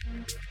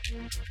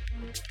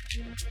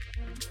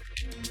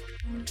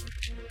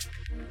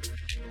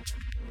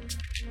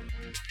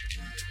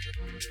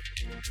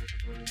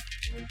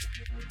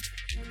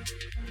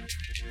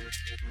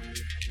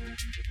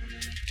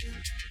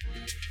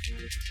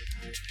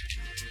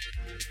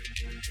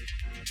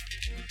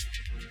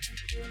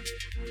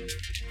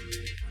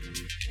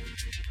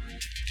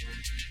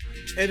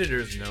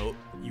 Editor's note,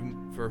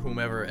 for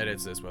whomever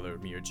edits this, whether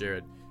it be me or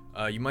Jared,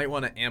 you might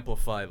want to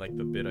amplify like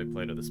the bit I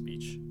played of the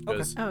speech,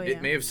 because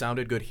it may have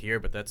sounded good here,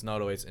 but that's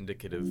not always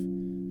indicative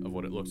of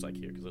what it looks like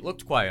here, because it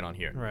looked quiet on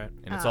here, right?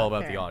 And it's all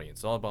about the audience.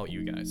 It's all about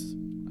you guys.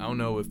 I don't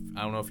know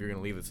if you're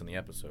gonna leave this in the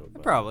episode.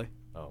 But, probably.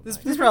 Oh, this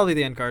is probably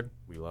the end card.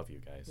 We love you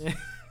guys.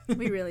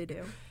 We really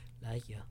do. Like you.